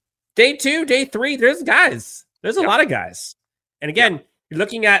 Day 2, day 3, there's guys. There's a lot of guys. And again, you're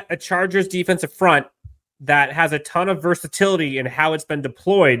looking at a Chargers defensive front that has a ton of versatility in how it's been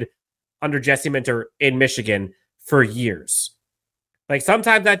deployed under Jesse Minter in Michigan for years. Like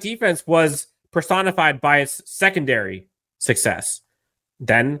sometimes that defense was personified by its secondary success.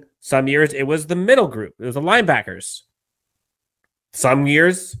 Then some years it was the middle group. It was the linebackers. Some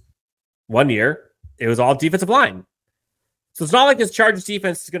years, one year, it was all defensive line. So it's not like this Chargers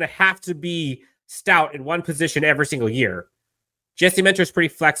defense is going to have to be stout in one position every single year. Jesse Minter is pretty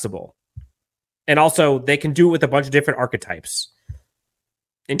flexible. And also, they can do it with a bunch of different archetypes.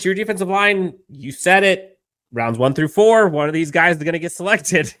 Interior defensive line, you said it. Rounds 1 through 4, one of these guys is going to get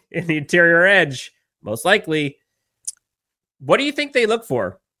selected in the interior edge, most likely. What do you think they look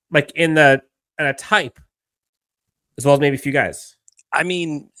for, like in a type, as well as maybe a few guys? I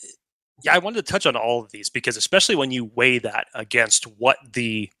mean, yeah, I wanted to touch on all of these because especially when you weigh that against what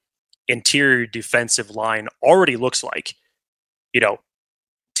the interior defensive line already looks like,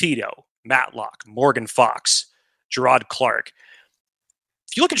 Tito, Matlock, Morgan Fox, Gerard Clark.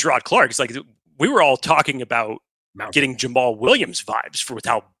 If you look at Gerard Clark, it's like we were all talking about getting Jamal Williams vibes with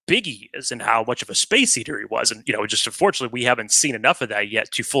how big he is and how much of a space eater he was. And, just unfortunately, we haven't seen enough of that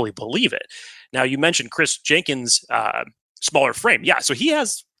yet to fully believe it. Now, you mentioned Chris Jenkins' smaller frame. Yeah, so he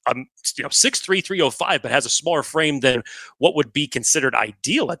has 6'3", 305, but has a smaller frame than what would be considered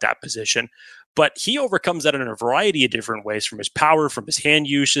ideal at that position. But he overcomes that in a variety of different ways, from his power, from his hand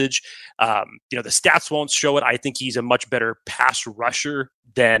usage. The stats won't show it. I think he's a much better pass rusher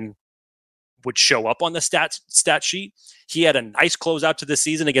than would show up on the stat sheet. He had a nice closeout to the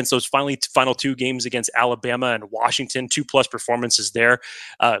season against those final 2 games against Alabama and Washington, 2+ performances there.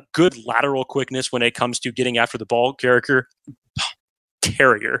 Good lateral quickness when it comes to getting after the ball. Carrier.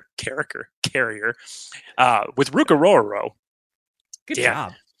 With Rukaroro. Good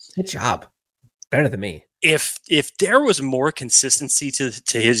job. Better than me. If there was more consistency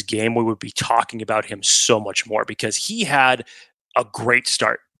to his game, we would be talking about him so much more because he had a great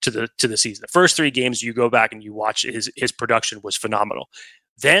start to the season. The first 3 games, you go back and you watch his production was phenomenal.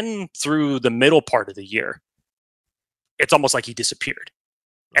 Then through the middle part of the year, it's almost like he disappeared.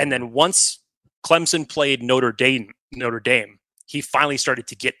 And then once Clemson played Notre Dame, he finally started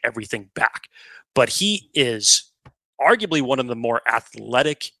to get everything back. But he is arguably one of the more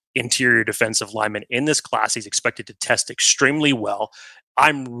athletic interior defensive linemen in this class. He's expected to test extremely well.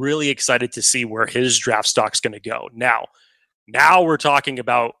 I'm really excited to see where his draft stock's going to go. Now we're talking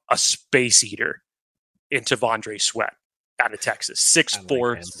about a space eater in T'Vondre Sweat out of Texas.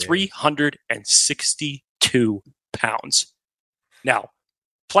 6'4", 362 pounds. Now,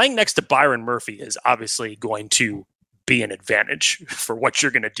 playing next to Byron Murphy is obviously going to be an advantage for what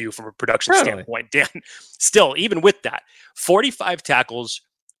you're going to do from a production standpoint. Dan, still, even with that, 45 tackles,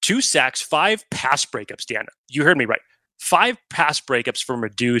 2 sacks, 5 pass breakups, Dan. You heard me right. 5 pass breakups from a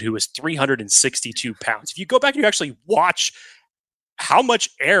dude who is 362 pounds. If you go back and you actually watch how much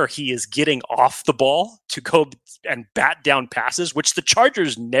air he is getting off the ball to go and bat down passes, which the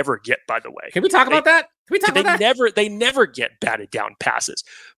Chargers never get, by the way. Can we talk about that? They never get batted down passes.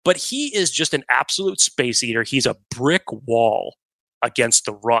 But he is just an absolute space eater. He's a brick wall against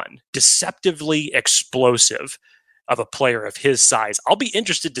the run. Deceptively explosive of a player of his size. I'll be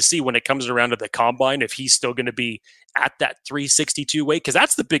interested to see when it comes around to the combine if he's still going to be at that 362 weight, because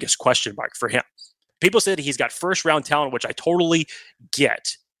that's the biggest question mark for him. People said he's got first-round talent, which I totally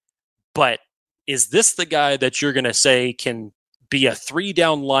get. But is this the guy that you're going to say can be a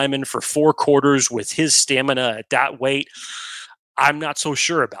 3-down lineman for 4 quarters with his stamina at that weight? I'm not so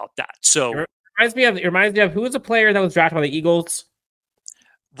sure about that. So it reminds me of who was a player that was drafted by the Eagles?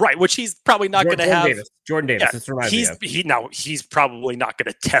 Right, which he's probably not going to have. Jordan Davis. Yeah, he's probably not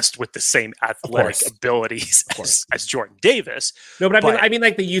going to test with the same athletic abilities as Jordan Davis. No, but I mean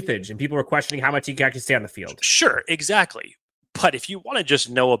like the usage, and people were questioning how much he can actually stay on the field. Sure, exactly. But if you want to just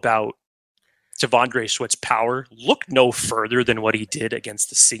know about T'Vondre Sweat's power, look no further than what he did against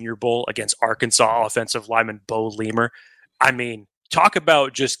the Senior Bowl against Arkansas offensive lineman Bo Leamer. I mean, talk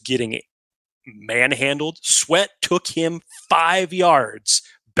about just getting manhandled. Sweat took him 5 yards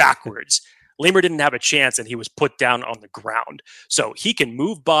backwards. Leamer didn't have a chance, and he was put down on the ground. So he can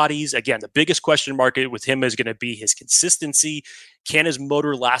move bodies. Again, the biggest question mark with him is going to be his consistency. Can his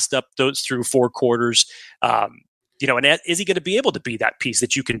motor last up those through 4 quarters? And is he going to be able to be that piece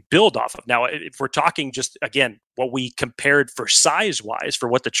that you can build off of? Now, if we're talking just, again, what we compared for size-wise for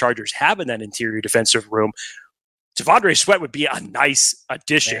what the Chargers have in that interior defensive room, T'Vondre Sweat would be a nice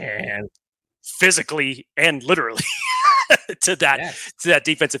addition physically and literally to that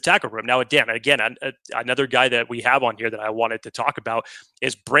defensive tackle room. Now, again, another guy that we have on here that I wanted to talk about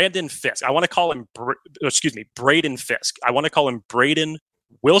is Brandon Fisk. I want to call him, Braden Fisk. I want to call him Braden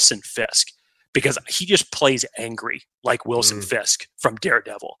Wilson Fisk, because he just plays angry like Wilson Fisk from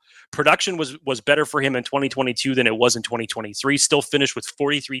Daredevil. Production was better for him in 2022 than it was in 2023. Still finished with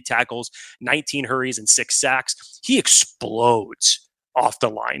 43 tackles, 19 hurries, and 6 sacks. He explodes off the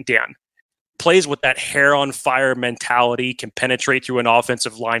line, Dan. Plays with that hair on fire mentality, can penetrate through an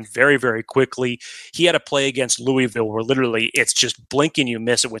offensive line very, very quickly. He had a play against Louisville where literally it's just blink and you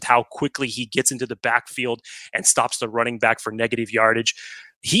miss it with how quickly he gets into the backfield and stops the running back for negative yardage.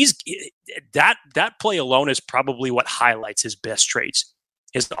 That play alone is probably what highlights his best traits.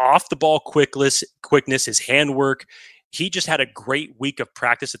 His off the ball quickness, his handwork. He just had a great week of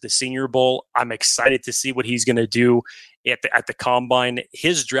practice at the Senior Bowl. I'm excited to see what he's going to do at the Combine.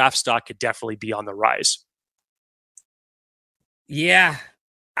 His draft stock could definitely be on the rise. Yeah.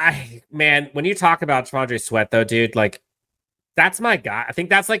 When you talk about T'Vondre Sweat though, dude, like that's my guy. I think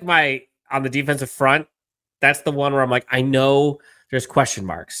that's like on the defensive front. That's the one where I'm like, I know there's question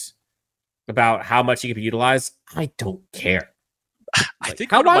marks about how much he can be utilized. I don't care. I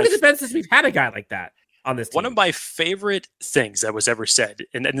think how long has it been since we've had a guy like that on this team? One of my favorite things that was ever said,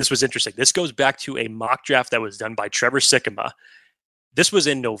 and this was interesting. This goes back to a mock draft that was done by Trevor Sikkema. This was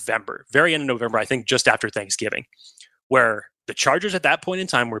in November, very end of November, I think just after Thanksgiving, where the Chargers at that point in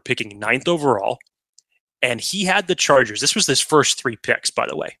time were picking 9th overall, and he had the Chargers. This was his first 3 picks, by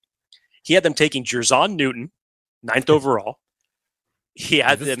the way. He had them taking Jerzon Newton, 9th overall. He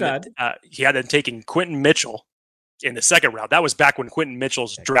had them taking Quentin Mitchell in the 2nd round. That was back when Quentin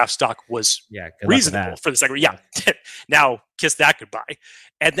Mitchell's draft stock was reasonable for the 2nd round. Yeah. Now, kiss that goodbye.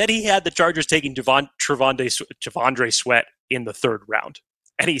 And then he had the Chargers taking T'Vondre Sweat in the 3rd round.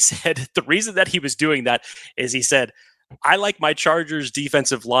 And he said the reason that he was doing that is he said, I like my Chargers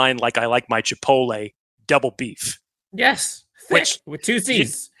defensive line like I like my Chipotle, double beef. Yes. With 2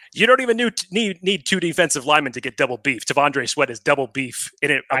 C's. You don't even need 2 defensive linemen to get double beef. T'Vondre Sweat is double beef in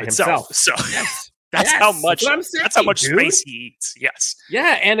it by himself. So that's how much space he eats. Yes.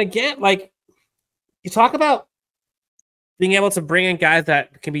 Yeah, and again, like you talk about being able to bring in guys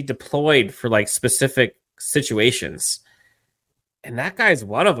that can be deployed for like specific situations. And that guy's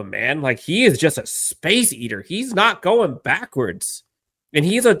one of them, man. Like he is just a space eater. He's not going backwards. And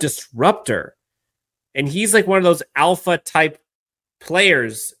he's a disruptor. And he's like one of those alpha type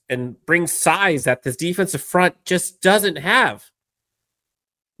players and brings size that this defensive front just doesn't have.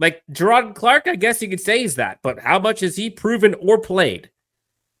 Like Gerard Clark, I guess you could say is that, but how much has he proven or played?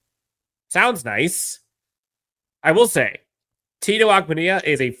 Sounds nice. I will say, Tito Agbonia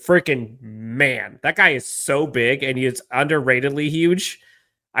is a freaking man. That guy is so big and he is underratedly huge.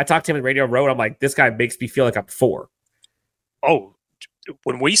 I talked to him at Radio Row and I'm like, this guy makes me feel like I'm 4. Oh,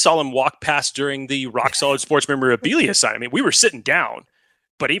 when we saw him walk past during the Rock Solid Sports memorabilia sign, I mean, we were sitting down,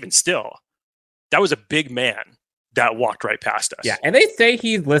 but even still, that was a big man that walked right past us. Yeah, and they say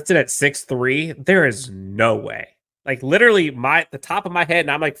he's listed at 6'3". There is no way. Like literally the top of my head,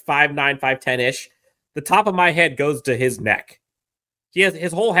 and I'm like 5'9", 5'10"-ish. The top of my head goes to his neck.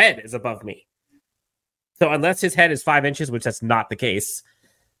 His whole head is above me. So unless his head is 5 inches, which that's not the case,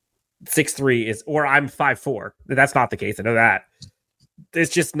 6'3" is, or I'm 5'4". That's not the case. I know that.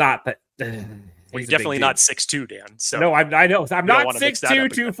 It's just not that. Well, you're definitely not 6'2", Dan. So no, I know. I'm not 6'2",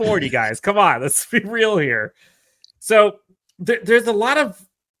 240, guys. Come on, let's be real here. So there's a lot of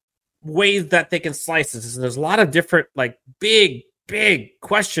ways that they can slice this. And there's a lot of different, like big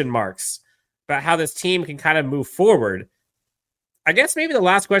question marks about how this team can kind of move forward. I guess maybe the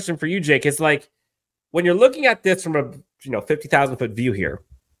last question for you, Jake, is like when you're looking at this from a 50,000 foot view here.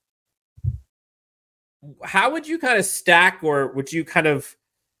 How would you kind of stack, or would you kind of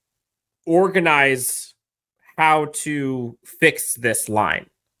organize how to fix this line?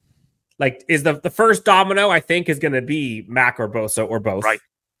 Like, is the first domino, I think, is going to be Mack or Bosa or both. Right.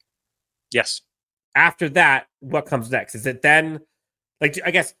 Yes. After that, what comes next? Is it then, like,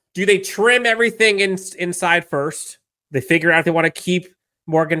 I guess, do they trim everything inside first? They figure out if they want to keep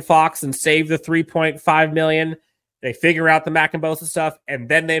Morgan Fox and save the $3.5 million. They figure out the Mack and Bosa stuff, and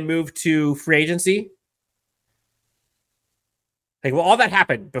then they move to free agency. Like, will all that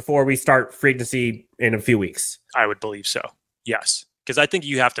happen before we start free agency in a few weeks? I would believe so. Yes. Because I think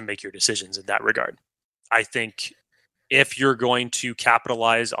you have to make your decisions in that regard. I think if you're going to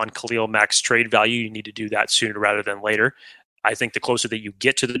capitalize on Khalil Mack's trade value, you need to do that sooner rather than later. I think the closer that you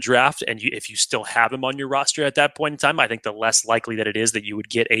get to the draft, and if you still have him on your roster at that point in time, I think the less likely that it is that you would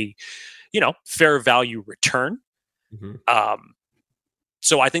get a, fair value return. Mm-hmm.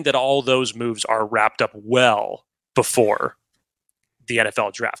 So I think that all those moves are wrapped up well before the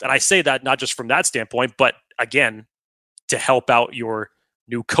NFL draft. And I say that not just from that standpoint, but again, to help out your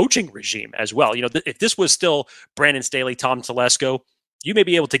new coaching regime as well. If this was still Brandon Staley, Tom Telesco, you may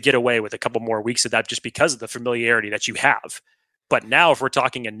be able to get away with a couple more weeks of that just because of the familiarity that you have. But now, if we're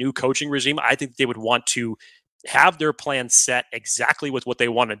talking a new coaching regime, I think they would want to have their plan set exactly with what they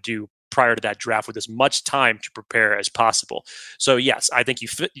want to do prior to that draft with as much time to prepare as possible. So yes, I think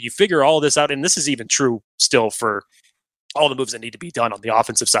you figure all this out. And this is even true still for all the moves that need to be done on the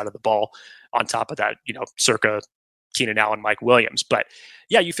offensive side of the ball on top of that, circa Keenan Allen, Mike Williams. But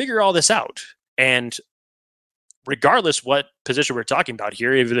yeah, you figure all this out. And regardless what position we're talking about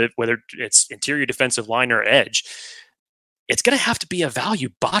here, whether it's interior defensive line or edge, it's going to have to be a value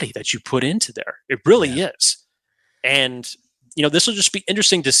body that you put into there. It really is. And, this will just be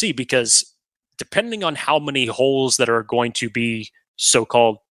interesting to see because depending on how many holes that are going to be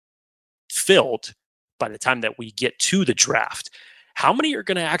so-called filled by the time that we get to the draft, how many are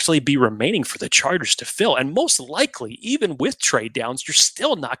going to actually be remaining for the Chargers to fill? And most likely, even with trade downs, you're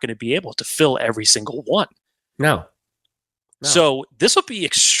still not going to be able to fill every single one. No. So this will be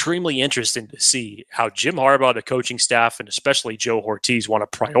extremely interesting to see how Jim Harbaugh, the coaching staff, and especially Joe Ortiz want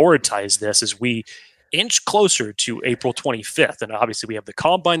to prioritize this as we inch closer to April 25th. And obviously we have the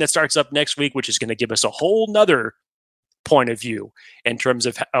combine that starts up next week, which is going to give us a whole nother point of view in terms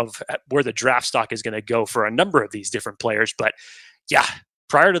of where the draft stock is going to go for a number of these different players. But yeah,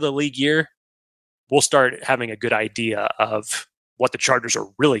 prior to the league year, we'll start having a good idea of what the Chargers are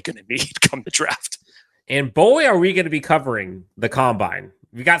really going to need come the draft. And boy, are we going to be covering the combine.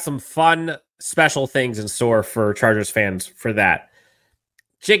 We got some fun, special things in store for Chargers fans for that.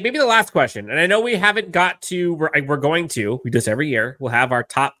 Jake, maybe the last question. And I know we haven't got to, we're going to, we do this every year. We'll have our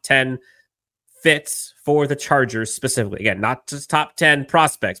top 10 fits for the Chargers specifically. Again, not just top 10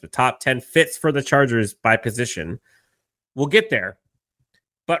 prospects, but top 10 fits for the Chargers by position. We'll get there.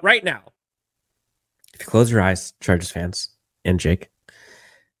 But right now, if you close your eyes, Chargers fans, and Jake,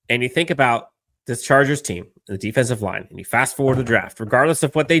 and you think about this Chargers team, the defensive line, and you fast forward the draft, regardless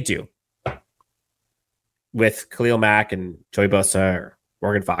of what they do with Khalil Mack and Joey Bosa or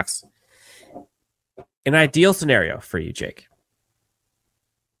Morgan Fox, an ideal scenario for you, Jake.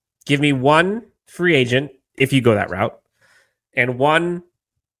 Give me one free agent, if you go that route, and one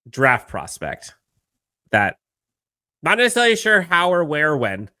draft prospect that not necessarily sure how or where or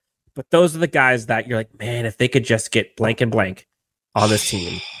when, but those are the guys that you're like, man, if they could just get blank and blank on this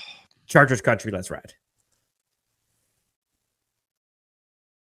team, Chargers country, let's ride.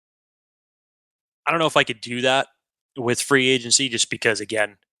 I don't know if I could do that with free agency just because,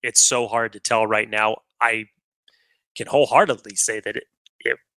 again, it's so hard to tell right now. I can wholeheartedly say that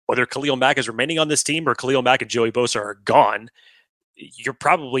whether Khalil Mack is remaining on this team or Khalil Mack and Joey Bosa are gone, you're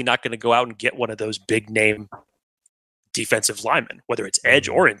probably not going to go out and get one of those big name defensive linemen, whether it's edge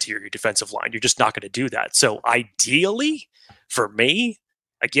or interior defensive line. You're just not going to do that. So ideally, for me,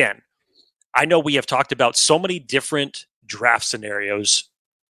 again, I know we have talked about so many different draft scenarios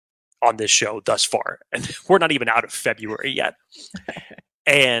on this show thus far, and we're not even out of February yet.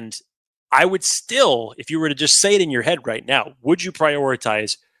 And I would still, if you were to just say it in your head right now, would you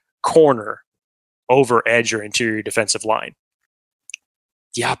prioritize corner over edge or interior defensive line?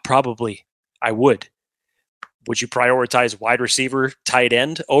 Yeah, probably I would. Would you prioritize wide receiver, tight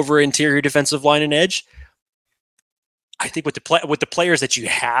end over interior defensive line and edge? I think with the players that you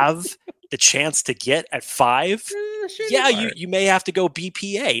have the chance to get at 5, you may have to go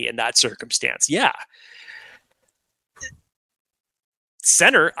BPA in that circumstance. Yeah.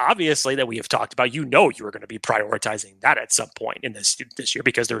 Center, obviously, that we have talked about, you are going to be prioritizing that at some point in this year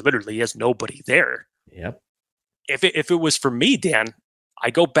because there literally is nobody there. Yep. If it was for me, Dan,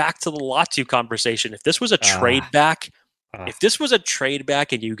 I go back to the Latu conversation. If this was a trade back, and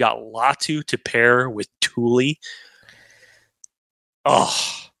you got Latu to pair with Thule,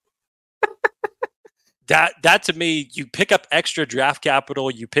 that to me, you pick up extra draft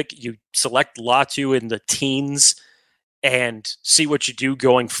capital, you select Latu in the teens and see what you do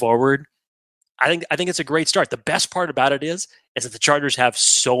going forward. I think it's a great start. The best part about it is that the Chargers have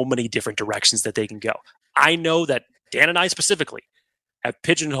so many different directions that they can go. I know that Dan and I specifically have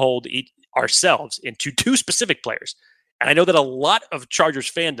pigeonholed ourselves into 2 specific players. And I know that a lot of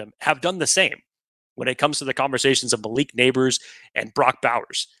Chargers fandom have done the same when it comes to the conversations of Malik Neighbors and Brock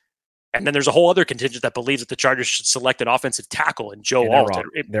Bowers. And then there's a whole other contingent that believes that the Chargers should select an offensive tackle in Joe Alt.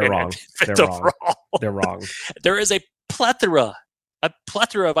 They're wrong. They're wrong. There is a plethora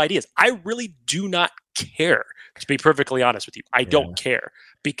of ideas. I really do not care, to be perfectly honest with you. I don't care,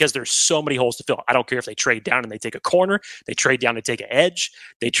 because there's so many holes to fill. I don't care if they trade down and they take a corner, they trade down and take an edge,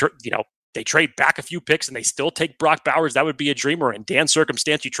 they trade back a few picks and they still take Brock Bowers. That would be a dreamer. In Dan's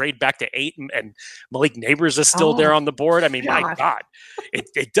circumstance, you trade back to 8 and Malik Neighbors is still there on the board. I mean, my God,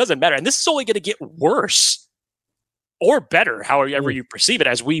 it doesn't matter. And this is only going to get worse or better, however you perceive it,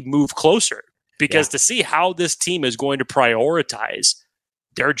 as we move closer. Because to see how this team is going to prioritize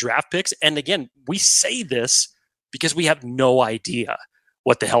their draft picks, and again, we say this because we have no idea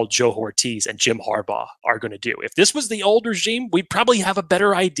what the hell Joe Ortiz and Jim Harbaugh are going to do. If this was the old regime, we'd probably have a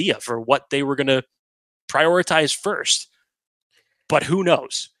better idea for what they were going to prioritize first. But who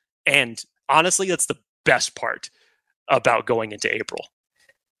knows? And honestly, that's the best part about going into April.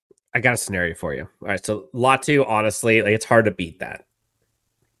 I got a scenario for you. All right, so Latu, honestly, it's hard to beat that.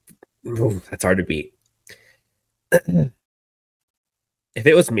 Ooh, that's hard to beat. If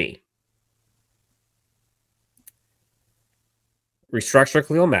it was me, restructure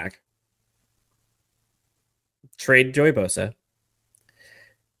Khalil Mack, trade Joey Bosa.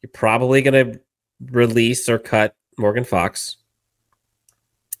 You're probably going to release or cut Morgan Fox.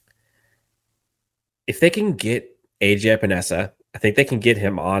 If they can get AJ Epinesa, I think they can get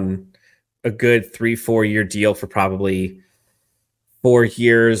him on a good 3-4 year deal for probably 4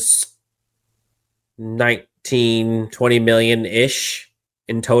 years, 19-20 million ish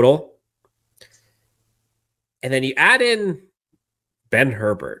in total. And then you add in Ben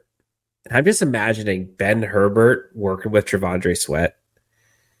Herbert. And I'm just imagining Ben Herbert working with Trevondre Sweat,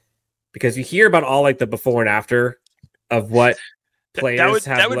 because you hear about all the before and after of what players have looked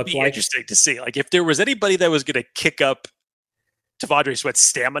like. That would be interesting to see. If there was anybody that was going to kick up Trevondre Sweat's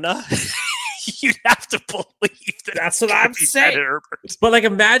stamina, you'd have to believe that's what I'm saying. But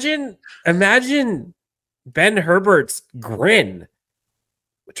imagine Ben Herbert's grin.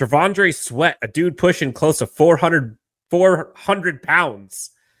 Trevondre Sweat, a dude pushing close to 400 pounds.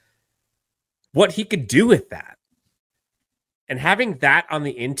 What he could do with that. And having that on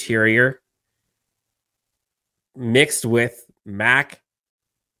the interior mixed with Mack,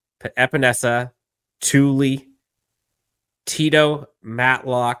 Epinesa, Thule, Tito,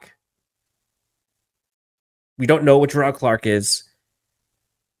 Matlock. We don't know what Gerard Clark is.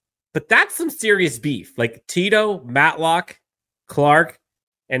 But that's some serious beef. Tito, Matlock, Clark,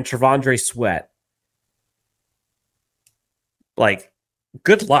 and Trevondre Sweat.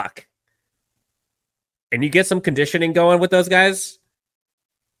 Good luck. And you get some conditioning going with those guys.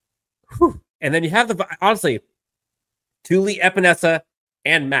 Whew. And then you have honestly, Thule, Epinesa,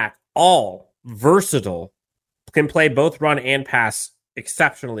 and Mack, all versatile, can play both run and pass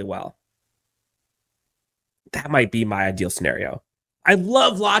exceptionally well. That might be my ideal scenario. I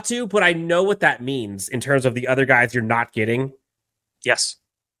love Latu, but I know what that means in terms of the other guys you're not getting. Yes.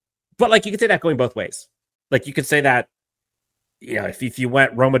 But you could say that going both ways. You could say that, if you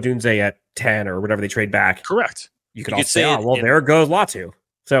went Roma Dunze at 10 or whatever they trade back. Correct. You could also say, there goes Latu.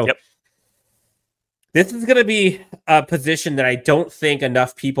 So this is going to be a position that I don't think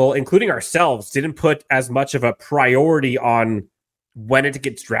enough people, including ourselves, didn't put as much of a priority on when it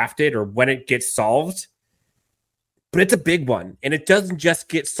gets drafted or when it gets solved. But it's a big one. And it doesn't just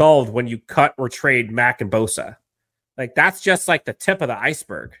get solved when you cut or trade Mack and Bosa. That's just the tip of the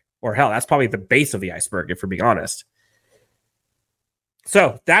iceberg. Or hell, that's probably the base of the iceberg, if we're being honest.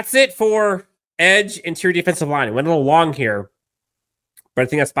 So that's it for edge, interior defensive line. It went a little long here, but I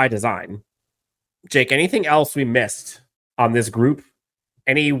think that's by design. Jake, anything else we missed on this group?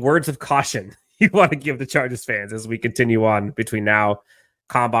 Any words of caution you want to give the Chargers fans as we continue on between now,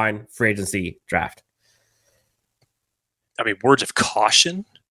 combine, free agency, draft? I mean, words of caution?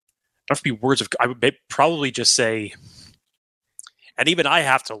 Don't have to be words of... I would probably just say... And even I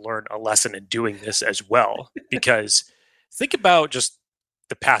have to learn a lesson in doing this as well, because think about just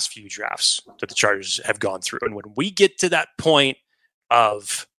the past few drafts that the Chargers have gone through. And when we get to that point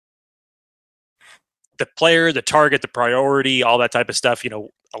of the player, the target, the priority, all that type of stuff,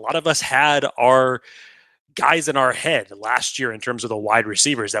 a lot of us had our guys in our head last year in terms of the wide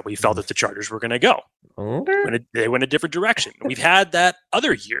receivers that we felt that the Chargers were going to go. They went a different direction. We've had that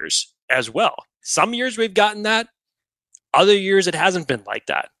other years as well. Some years we've gotten that. Other years it hasn't been like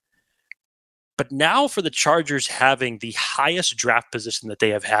that. But now for the Chargers having the highest draft position that they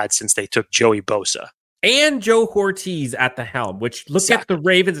have had since they took Joey Bosa. And Joe Ortiz at the helm, which look at the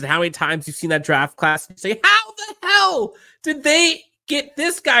Ravens and how many times you've seen that draft class and say, how the hell did they get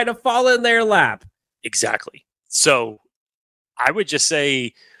this guy to fall in their lap? Exactly. So I would just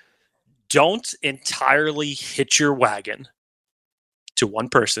say, don't entirely hitch your wagon to one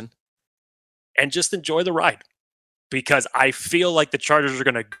person and just enjoy the ride, because I feel like the Chargers are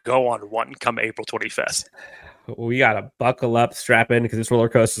going to go on one come April 25th. We got to buckle up, strap in, because this roller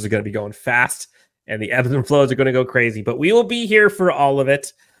coaster is going to be going fast and the ebbs and flows are going to go crazy. But we will be here for all of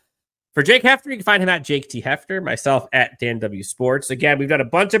it. For Jake Hefter, you can find him at Jake T. Hefter, myself at Dan W. Sports. Again, we've done a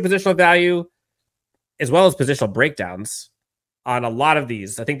bunch of positional value as well as positional breakdowns on a lot of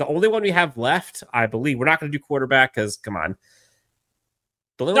these. I think the only one we have left, I believe, we're not going to do quarterback because, come on.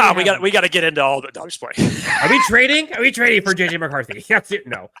 No, we got to get into all the. No, I'm just playing. Are we trading? Are we trading for JJ McCarthy?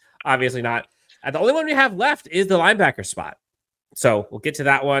 No, obviously not. The only one we have left is the linebacker spot. So we'll get to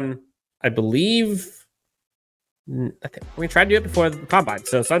that one. I believe we try to do it before the combine.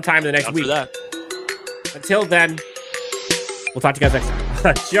 So sometime in the next week. Until then, we'll talk to you guys next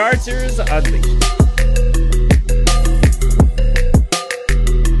time. Chargers Unleashed.